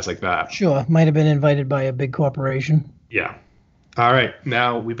Rice and guys like that. Sure. Might have been invited by a big corporation. Yeah. All right.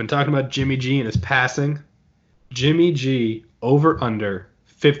 Now, we've been talking about Jimmy G and his passing. Jimmy G over under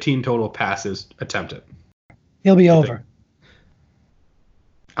 15 total passes attempted. He'll be over.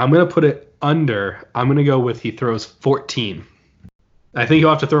 I'm going to put it under. I'm going to go with he throws 14. I think he'll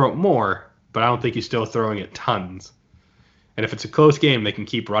have to throw it more, but I don't think he's still throwing it tons. And if it's a close game, they can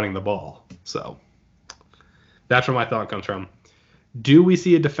keep running the ball. So that's where my thought comes from. Do we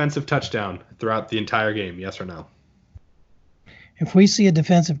see a defensive touchdown throughout the entire game? Yes or no? If we see a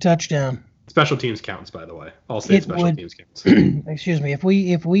defensive touchdown. Special teams counts, by the way. I'll say special teams counts. Excuse me. If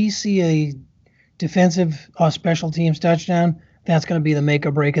we see a defensive or special teams touchdown, that's going to be the make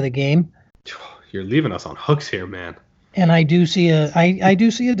or break of the game. You're leaving us on hooks here, man. And I do see a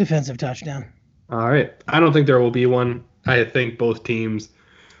defensive touchdown. All right. I don't think there will be one. I think both teams.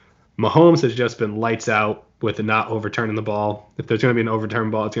 Mahomes has just been lights out with the not overturning the ball. If there's going to be an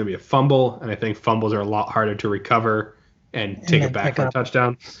overturned ball, it's going to be a fumble, and I think fumbles are a lot harder to recover and take it back for a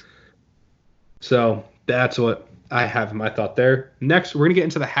touchdown. So that's what I have in my thought there. Next, we're going to get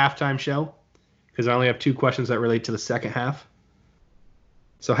into the halftime show. because I only have 2 questions that relate to the second half.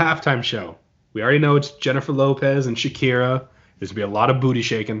 So halftime show. We already know it's Jennifer Lopez and Shakira. There's going to be a lot of booty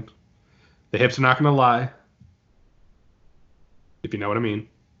shaking. The hips are not going to lie. If you know what I mean.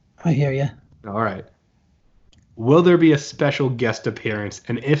 I hear you. All right. Will there be a special guest appearance?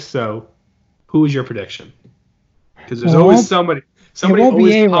 And if so, who is your prediction? Because there's always somebody won't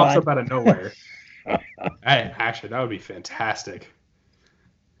be always pops A-Rod. up out of nowhere. Hey, actually, that would be fantastic.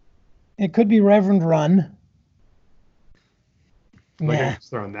 It could be Reverend Run. Like, Yeah. I'm just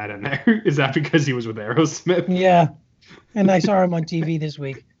throwing that in there. Is that because he was with Aerosmith? Yeah. And I saw him on TV this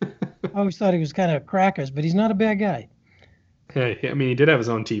week. I always thought he was kind of crackers, but he's not a bad guy. Hey, I mean, he did have his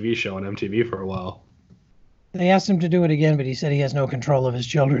own TV show on MTV for a while. They asked him to do it again, but he said he has no control of his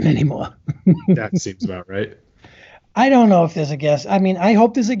children anymore. That seems about right. I don't know if there's a guest. I mean, I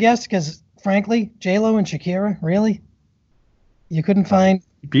hope there's a guest because, frankly, J-Lo and Shakira, really? You couldn't find...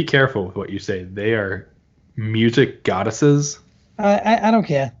 Be careful with what you say. They are music goddesses. I don't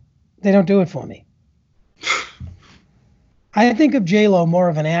care. They don't do it for me. I think of J-Lo more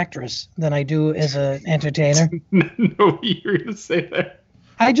of an actress than I do as an entertainer. No, you're going to say that.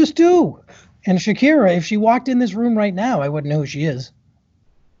 I just do. And Shakira, if she walked in this room right now, I wouldn't know who she is.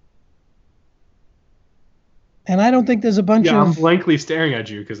 And I don't think there's a bunch Yeah, I'm of... blankly staring at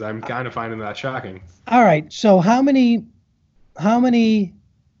you because I'm kind of finding that shocking. All right. So how many,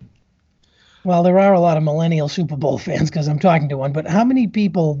 well, there are a lot of millennial Super Bowl fans because I'm talking to one, but how many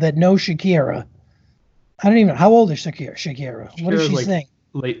people that know Shakira, I don't even know, how old is Shakira? What does Shakira's she like sing?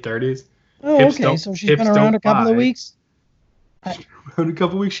 Late 30s. Oh, hips okay. don't- So she's hips been around don't a couple of lie. weeks. In a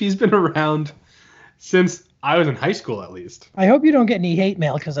couple weeks, she's been around since I was in high school, at least. I hope you don't get any hate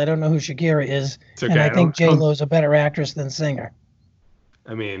mail because I don't know who Shakira is. It's okay. And I don't- think J-Lo's a better actress than singer.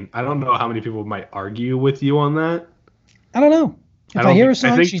 I mean, I don't know how many people might argue with you on that. I don't know. If I I, don't hear a think- I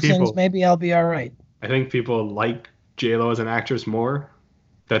song think she people- sings, maybe I'll be all right. I think people like J-Lo as an actress more.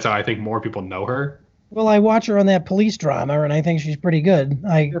 That's how I think more people know her. Well, I watch her on that police drama, and I think she's pretty good.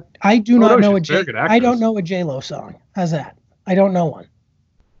 I do Oh, not no, know she's a very good I don't actress. know a J-Lo song. How's that? I don't know one.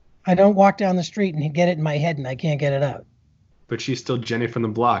 I don't walk down the street and get it in my head, and I can't get it out. But she's still Jenny from the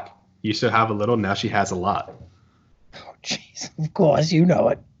block. Used to have a little, now she has a lot. Oh, jeez. Of course, you know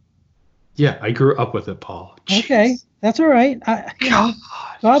it. Yeah, I grew up with it, Paul. Okay, Jeez. that's all right. God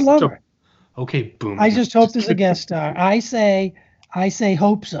love So- her. Okay, boom. I just hope there's a guest star. I say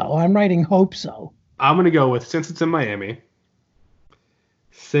hope so. I'm writing hope so. I'm going to go with, since it's in Miami,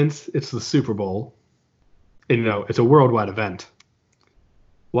 since it's the Super Bowl, and, you know, it's a worldwide event,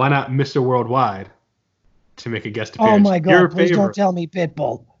 why not Mr. Worldwide to make a guest Oh appearance? my Your God! Please don't favorite. tell me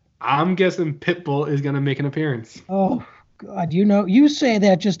Pitbull. I'm guessing Pitbull is going to make an appearance. Oh God! You say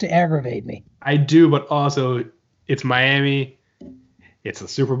that just to aggravate me. I do, but also it's Miami. It's the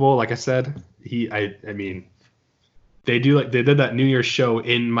Super Bowl, like I said. I mean, they did that New Year's show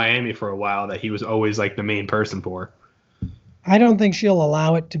in Miami for a while that he was always like the main person for. I don't think she'll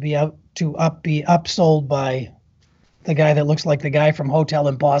allow it to be upsold by the guy that looks like the guy from Hotel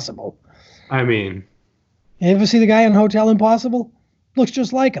Impossible. I mean, You ever see the guy in Hotel Impossible? Looks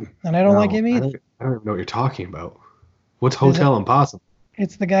just like him, and I don't like him either. I don't even know what you're talking about. What's Hotel Impossible?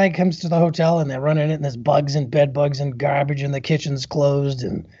 It's the guy who comes to the hotel and they're running it, and there's bugs and bed bugs and garbage, and the kitchen's closed,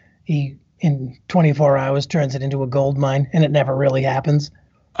 and he in 24 hours turns it into a gold mine, and it never really happens.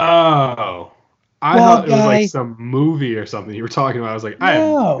 Oh, I Well, thought it was guy- like some movie or something you were talking about. I was like, I have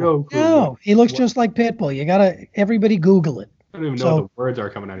no clue. No, he looks just like Pitbull. You gotta everybody Google it. I don't even know So- what the words are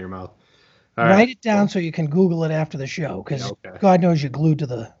coming out of your mouth. All Write right, it down so you can Google it after the show, because Yeah, okay. God knows you're glued to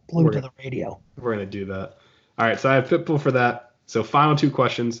the We're- radio. we're gonna do that. All right, so I have Pitbull for that. So final 2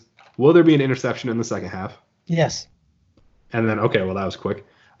 questions: will there be an interception in the second half? Yes, And then, okay, well that was quick.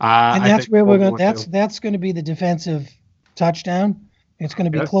 and I that's think where we're both going. want to. That's going to be the defensive touchdown. It's going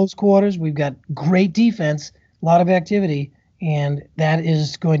to be Yes. close quarters. We've got great defense, a lot of activity, and that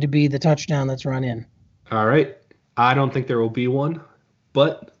is going to be the touchdown that's run in. All right, I don't think there will be one.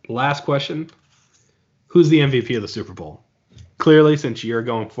 But last question: who's the MVP of the Super Bowl? Clearly, since you're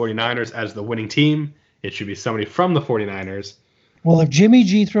going 49ers as the winning team, it should be somebody from the 49ers. Well, if Jimmy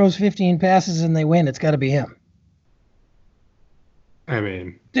G throws 15 passes and they win, it's got to be him. I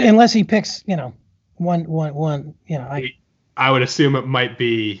mean, Unless he picks, one. I would assume it might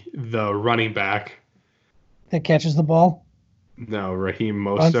be the running back. That catches the ball, No, Raheem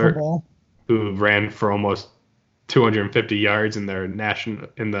runs the Mostert, ball. who ran for almost 250 yards in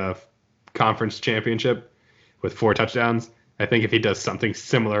the conference championship with 4 touchdowns. I think if he does something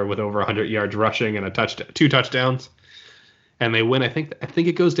similar with over 100 yards rushing and 2 touchdowns, and they win, I think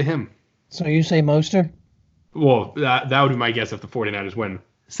it goes to him. So you say Mostert? Well, that would be my guess if the 49ers win.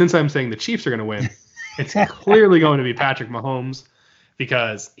 since I'm saying the Chiefs are going to win, it's clearly going to be Patrick Mahomes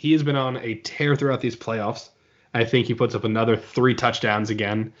because he has been on a tear throughout these playoffs. I think he puts up another 3 touchdowns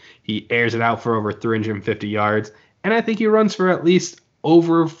again. He airs it out for over 350 yards, and I think he runs for at least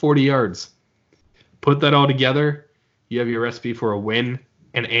over 40 yards. Put that all together, you have your recipe for a win,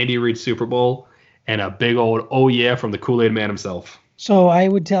 an Andy Reid Super Bowl, and a big old oh yeah from the Kool-Aid man himself. So I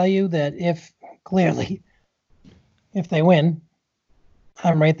would tell you that if they win,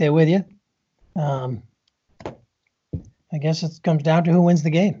 I'm right there with you. I guess it comes down to who wins the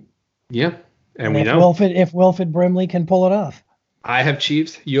game. Yeah, and we if know. If Wilford Brimley can pull it off. I have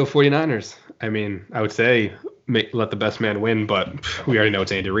Chiefs, you have 49ers. I mean, I would say let the best man win, but we already know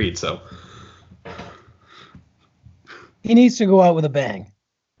it's Andy Reid, so. He needs to go out with a bang.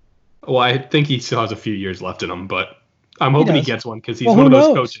 Well, I think he still has a few years left in him, but I'm hoping he gets one because he's one who of those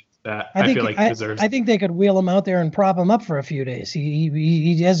knows? coaches that I feel like deserves. I think they could wheel him out there and prop him up for a few days.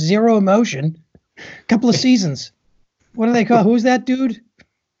 He has zero emotion. A couple of seasons. What do they call? Who's that dude?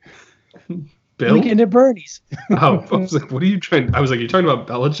 Bill? Weekend at Bernie's. Oh, I was like, what are you trying? I was like, you're talking about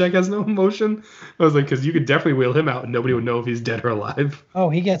Belichick has no emotion? I was like, because you could definitely wheel him out and nobody would know if he's dead or alive. Oh,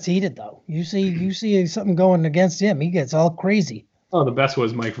 he gets heated though. You see something going against him, he gets all crazy. Oh, the best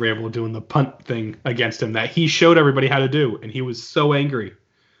was Mike Vrabel doing the punt thing against him that he showed everybody how to do, and he was so angry. I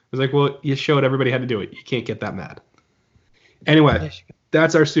was like, well, you showed everybody how to do it. You can't get that mad. Anyway,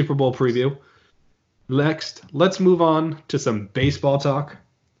 that's our Super Bowl preview. Next, let's move on to some baseball talk.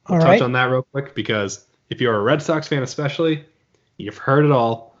 I'll touch on that real quick because if you're a Red Sox fan especially, you've heard it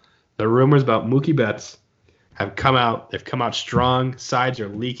all. The rumors about Mookie Betts have come out. They've come out strong. Sides are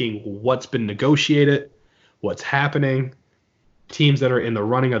leaking what's been negotiated, what's happening. Teams that are in the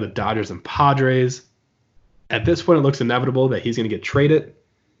running are the Dodgers and Padres. At this point, it looks inevitable that he's going to get traded.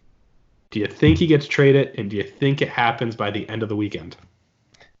 Do you think he gets traded, and do you think it happens by the end of the weekend?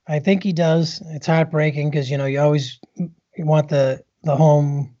 I think he does. It's heartbreaking because, you always want the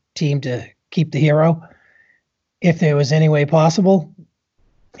home team to keep the hero. If there was any way possible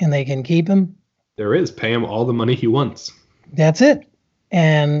and they can keep him. There is. Pay him all the money he wants. That's it.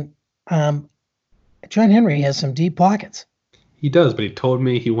 And John Henry has some deep pockets. He does, but he told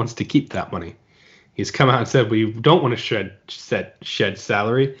me he wants to keep that money. He's come out and said we don't want to shed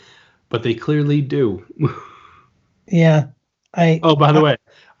salary, but they clearly do. Yeah. By the way,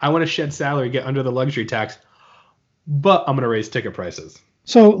 I want to shed salary, get under the luxury tax, but I'm going to raise ticket prices.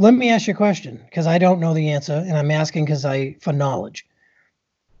 So let me ask you a question, because I don't know the answer, and I'm asking for knowledge.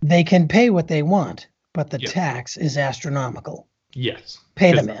 They can pay what they want, but the tax is astronomical. Yes.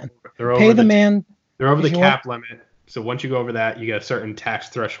 Pay the man. They're over the cap limit. So once you go over that, you get a certain tax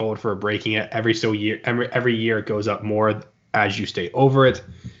threshold for breaking it. Every year it goes up more as you stay over it.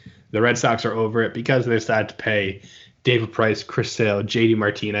 The Red Sox are over it because they decided to pay David Price, Chris Sale, JD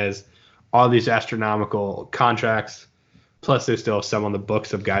Martinez, all these astronomical contracts. Plus, there's still some on the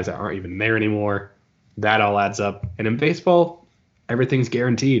books of guys that aren't even there anymore. That all adds up. And in baseball, everything's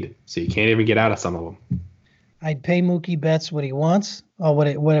guaranteed, so you can't even get out of some of them. I'd pay Mookie Betts what he wants, or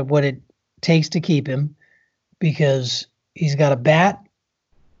what it takes to keep him, because he's got a bat.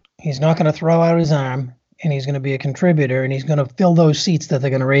 He's not going to throw out his arm, and he's going to be a contributor, and he's going to fill those seats that they're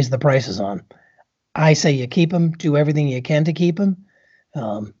going to raise the prices on. I say you keep him, do everything you can to keep him.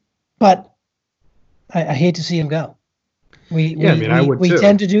 But I hate to see him go. We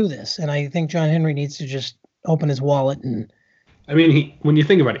tend to do this, and I think John Henry needs to just open his wallet. And I mean, when you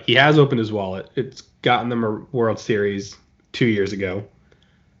think about it, he has opened his wallet. It's gotten them a World Series 2 years ago.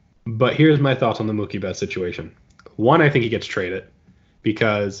 But here's my thoughts on the Mookie Betts situation. One, I think he gets traded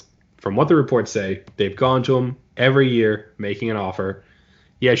because from what the reports say, they've gone to him every year making an offer.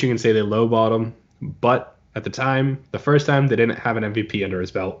 Yes, you can say they lowballed him, but at the first time, they didn't have an MVP under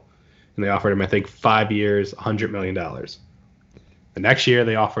his belt. And they offered him, I think, 5 years, $100 million. The next year,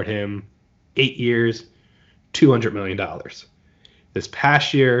 they offered him 8 years, $200 million. This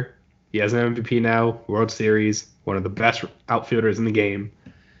past year, he has an MVP now, World Series, one of the best outfielders in the game.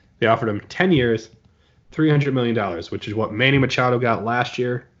 They offered him 10 years, $300 million, which is what Manny Machado got last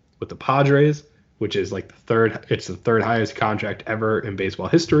year with the Padres, which is like the third highest contract ever in baseball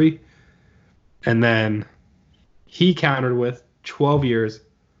history. And then he countered with 12 years,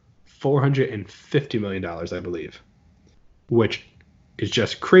 $450 million, I believe, which is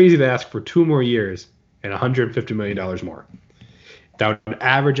just crazy to ask for 2 more years and $150 million more. That would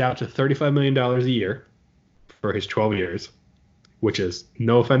average out to $35 million a year for his 12 years, which is,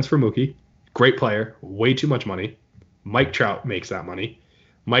 no offense for Mookie, great player, way too much money. Mike Trout makes that money.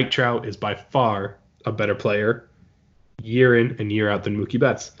 Mike Trout is by far a better player year in and year out than Mookie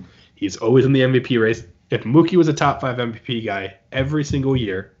Betts. He's always in the MVP race If Mookie was a top 5 MVP guy every single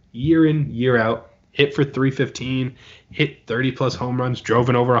year, year in, year out, hit for 315, hit 30-plus home runs, drove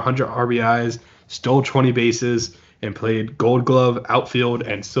in over 100 RBIs, stole 20 bases, and played Gold Glove outfield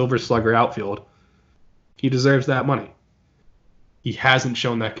and Silver Slugger outfield, he deserves that money. He hasn't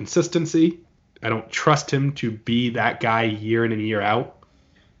shown that consistency. I don't trust him to be that guy year in and year out,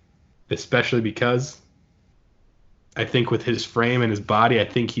 especially because I think with his frame and his body, I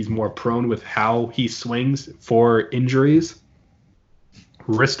think he's more prone with how he swings for injuries.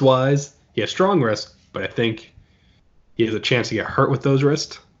 Wrist-wise, he has strong wrists, but I think he has a chance to get hurt with those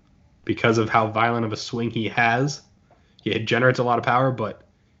wrists because of how violent of a swing he has. He generates a lot of power, but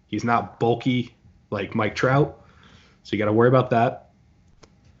he's not bulky like Mike Trout, so you got to worry about that.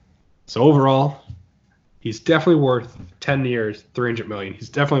 So overall, he's definitely worth 10 years, $300 million. He's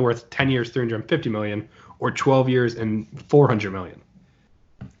definitely worth 10 years, $350 million, or 12 years and $400 million.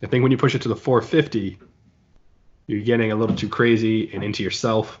 I think when you push it to the 450, you're getting a little too crazy and into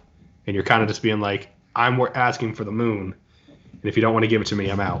yourself, and you're kind of just being like, I'm asking for the moon, and if you don't want to give it to me,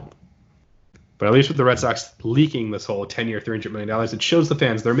 I'm out. But at least with the Red Sox leaking this whole 10-year, $300 million, it shows the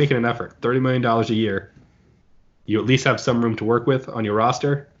fans they're making an effort. $30 million a year. You at least have some room to work with on your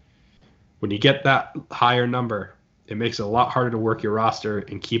roster. When you get that higher number, it makes it a lot harder to work your roster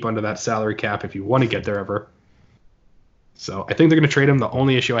and keep under that salary cap if you want to get there ever. So I think they're going to trade him. The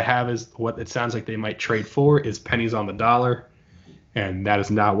only issue I have is what it sounds like they might trade for is pennies on the dollar. And that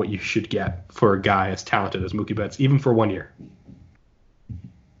is not what you should get for a guy as talented as Mookie Betts, even for 1 year.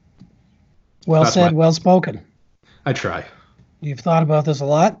 Well said, well spoken. I try. You've thought about this a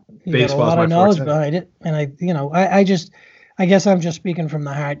lot. You got a Baseball's lot my of knowledge forte. behind it, and I guess I'm just speaking from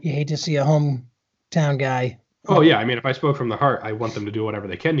the heart. You hate to see a hometown guy. Oh, yeah. I mean, if I spoke from the heart, I want them to do whatever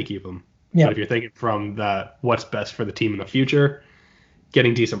they can to keep him. Yeah. But if you're thinking from the what's best for the team in the future,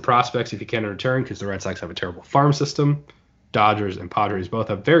 getting decent prospects if you can in return, because the Red Sox have a terrible farm system. Dodgers and Padres both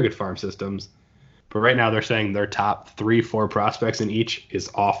have very good farm systems. But right now they're saying their top 3-4 prospects in each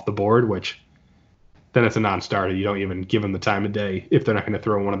is off the board, which then it's a non-starter. You don't even give them the time of day if they're not going to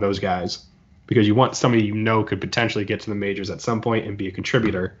throw in one of those guys, because you want somebody you know could potentially get to the majors at some point and be a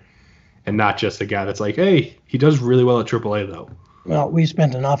contributor, and not just a guy that's like, hey, he does really well at AAA, though. Well, we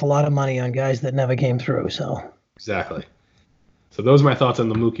spent an awful lot of money on guys that never came through, so. Exactly. So those are my thoughts on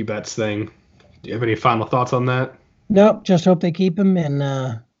the Mookie Betts thing. Do you have any final thoughts on that? Nope, just hope they keep him,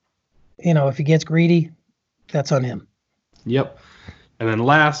 and, if he gets greedy, that's on him. Yep. And then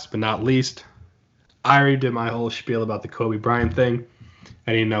last but not least, I already did my whole spiel about the Kobe Bryant thing.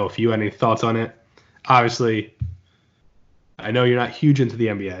 I didn't know if you had any thoughts on it. Obviously, I know you're not huge into the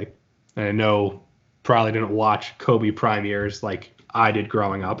NBA, and I know probably didn't watch Kobe prime years like I did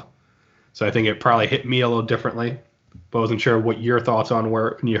growing up. So I think it probably hit me a little differently. But I wasn't sure what your thoughts on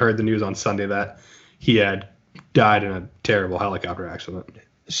were when you heard the news on Sunday that he had died in a terrible helicopter accident.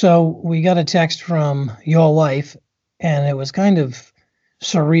 So we got a text from your wife, and it was kind of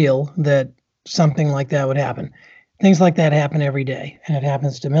surreal that something like that would happen. Things like that happen every day, and it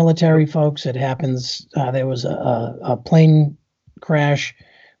happens to military folks. It happens. There was a plane crash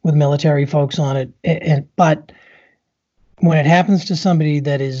with military folks on it, but when it happens to somebody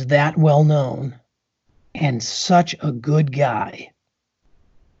that is that well known and such a good guy,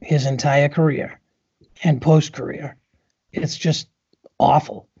 his entire career and post career, it's just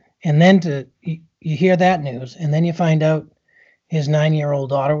awful. And then you hear that news, and then you find out his 9-year-old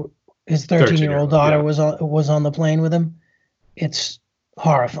daughter. His 13-year-old daughter was on the plane with him. It's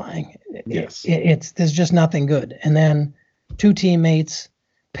horrifying. Yes. There's just nothing good. And then 2 teammates,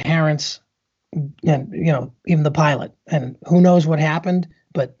 parents, and even the pilot. And who knows what happened,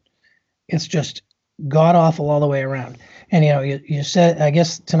 but it's just god awful all the way around. And you said, I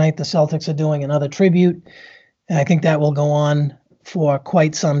guess tonight the Celtics are doing another tribute. And I think that will go on for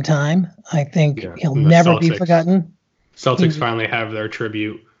quite some time. I think he'll never be forgotten. Celtics finally have their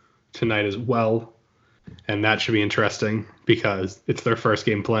tribute tonight as well, and that should be interesting because it's their first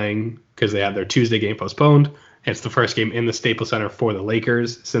game playing because they had their Tuesday game postponed, and it's the first game in the Staples Center for the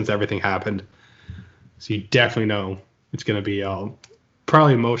Lakers since everything happened. So you definitely know it's going to be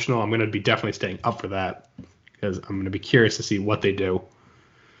probably emotional. I'm going to be definitely staying up for that because I'm going to be curious to see what they do.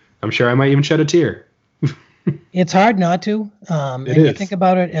 I'm sure I might even shed a tear. It's hard not to. And is. you think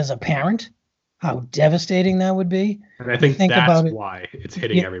about it as a parent, how devastating that would be. And I think that's why it's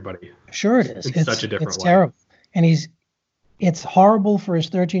hitting everybody. Sure it is. It's such a different it's way. Terrible. And it's horrible for his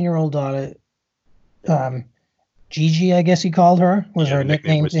 13-year-old daughter. Gigi, I guess he called her, was her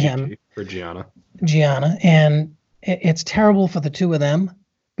nickname to him. For Gianna. And it's terrible for the 2 of them,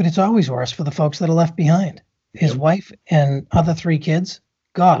 but it's always worse for the folks that are left behind. His wife and other 3 kids,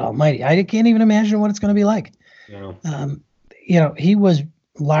 God Almighty, I can't even imagine what it's going to be like. No. He was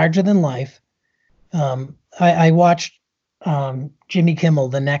larger than life. I watched Jimmy Kimmel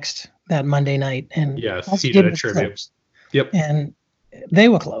that Monday night, and Yes, all he did did a was tribute. close. Yep. And they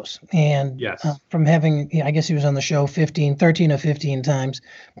were close. And Yes. from having, I guess he was on the show 13 or 15 times,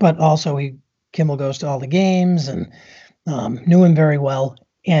 but also Kimmel goes to all the games and knew him very well,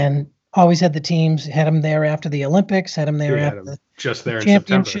 and always had the teams, had him there after the Olympics, had him there He had after him the just there in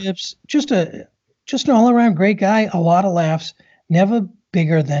September. championships. Just an all-around great guy, a lot of laughs, never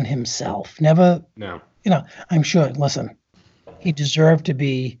bigger than himself. Never, No. I'm sure, listen, he deserved to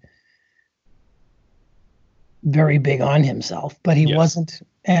be very big on himself, but he Yes. wasn't.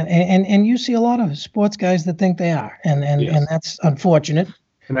 And you see a lot of sports guys that think they are, and Yes. that's unfortunate.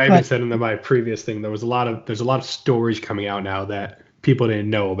 And I even But- said in my previous thing, there's a lot of stories coming out now that people didn't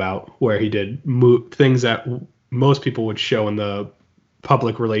know about, where he did things that most people would show in the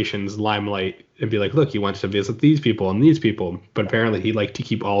public relations limelight and be like, look, he wants to visit these people and these people. But apparently he liked to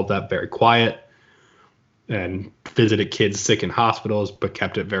keep all of that very quiet and visited kids sick in hospitals, but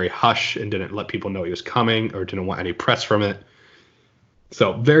kept it very hush and didn't let people know he was coming or didn't want any press from it.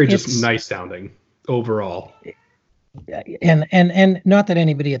 So very just It's- nice sounding overall. And not that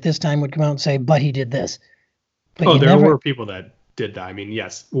anybody at this time would come out and say, but he did this. But Oh, you there never- were people that did that. I mean,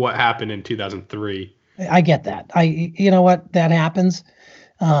 yes, what happened in 2003. I get that. You know what, that happens.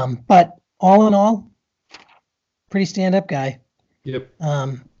 But all in all, pretty stand-up guy. Yep.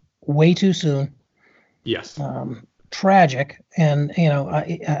 Way too soon. Yes. Tragic. And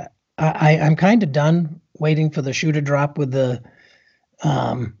I'm kind of done waiting for the shoe to drop with the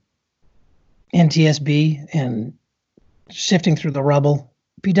NTSB and sifting through the rubble.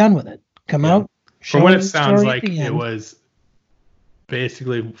 Be done with it. Come Yeah. out. From what show it the sounds story at like, the it end. was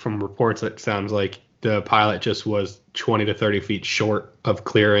basically from reports. It sounds like the pilot just was 20 to 30 feet short of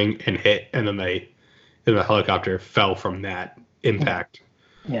clearing and hit, and then the helicopter fell from that impact.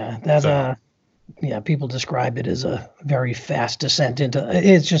 Yeah, that So- people describe it as a very fast descent into.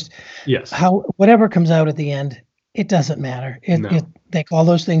 It's just Yes. whatever comes out at the end, it doesn't matter. No. They call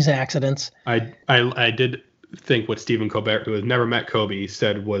those things accidents. I did think what Stephen Colbert, who has never met Kobe,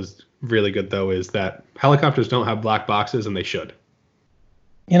 said was really good, though, is that helicopters don't have black boxes, and they should.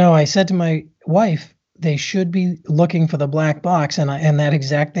 I said to my wife, they should be looking for the black box, and that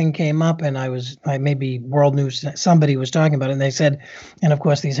exact thing came up, and I maybe World News, somebody was talking about it, and they said, and of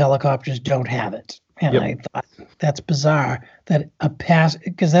course these helicopters don't have it. And Yep. I thought that's bizarre that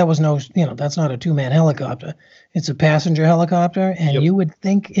because that was that's not a two-man helicopter. It's a passenger helicopter, and Yep. you would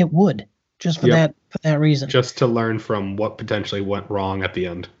think it would, just for Yep. that reason. Just to learn from what potentially went wrong at the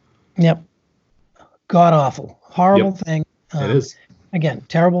end. Yep. God awful. Horrible Yep. thing. It is. Again,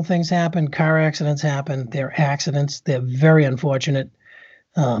 terrible things happen. Car accidents happen. They're accidents. They're very unfortunate.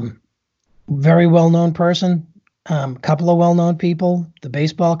 Very well-known person. Couple of well-known people. The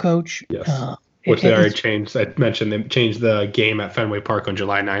baseball coach. Yes. Uh, Which it- they already it's- changed. I mentioned they changed the game at Fenway Park on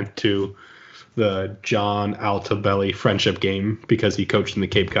July 9th to the John Altobelli Friendship Game because he coached in the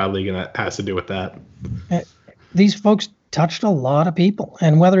Cape Cod League, and that has to do with that. These folks touched a lot of people,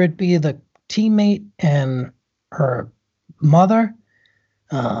 and whether it be the teammate and her mother,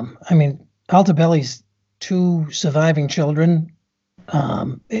 Altobelli's two surviving children.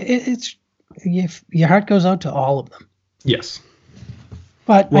 It's your heart goes out to all of them. Yes.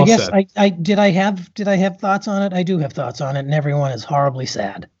 But Well I guess said. did I have thoughts on it? I do have thoughts on it, and everyone is horribly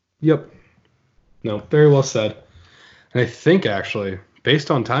sad. Yep. No, very well said. And I think, actually, based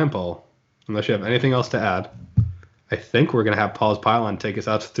on time, Paul, unless you have anything else to add, I think we're going to have Paul's Pylon take us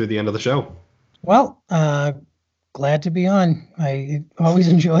out through the end of the show. Well, glad to be on. I always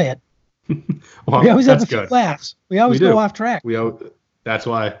enjoy it. Well, We always have that's a few good. laughs. We always We go do. off track. That's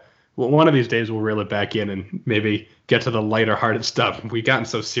why one of these days we'll reel it back in and maybe get to the lighter hearted stuff. We've gotten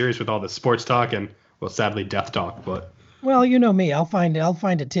so serious with all the sports talk and, well, sadly, death talk, but Well, you know me. I'll find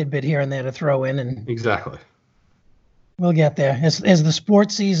a tidbit here and there to throw in, and exactly. we'll get there. As the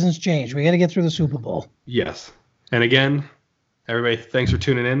sports seasons change, we got to get through the Super Bowl. Yes. And again, everybody, thanks for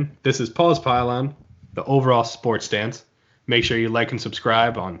tuning in. This is Paul's Pylon, the overall sports stance. Make sure you like and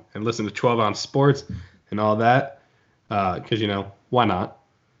subscribe on and listen to 12 Ounce Sports and all that, because, why not?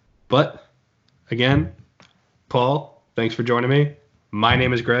 But, again, Paul, thanks for joining me. My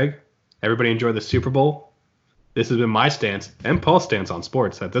name is Greg. Everybody enjoy the Super Bowl. This has been my stance and Paul's stance on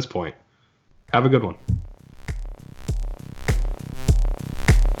sports at this point. Have a good one.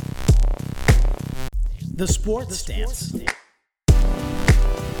 The Sports Stance.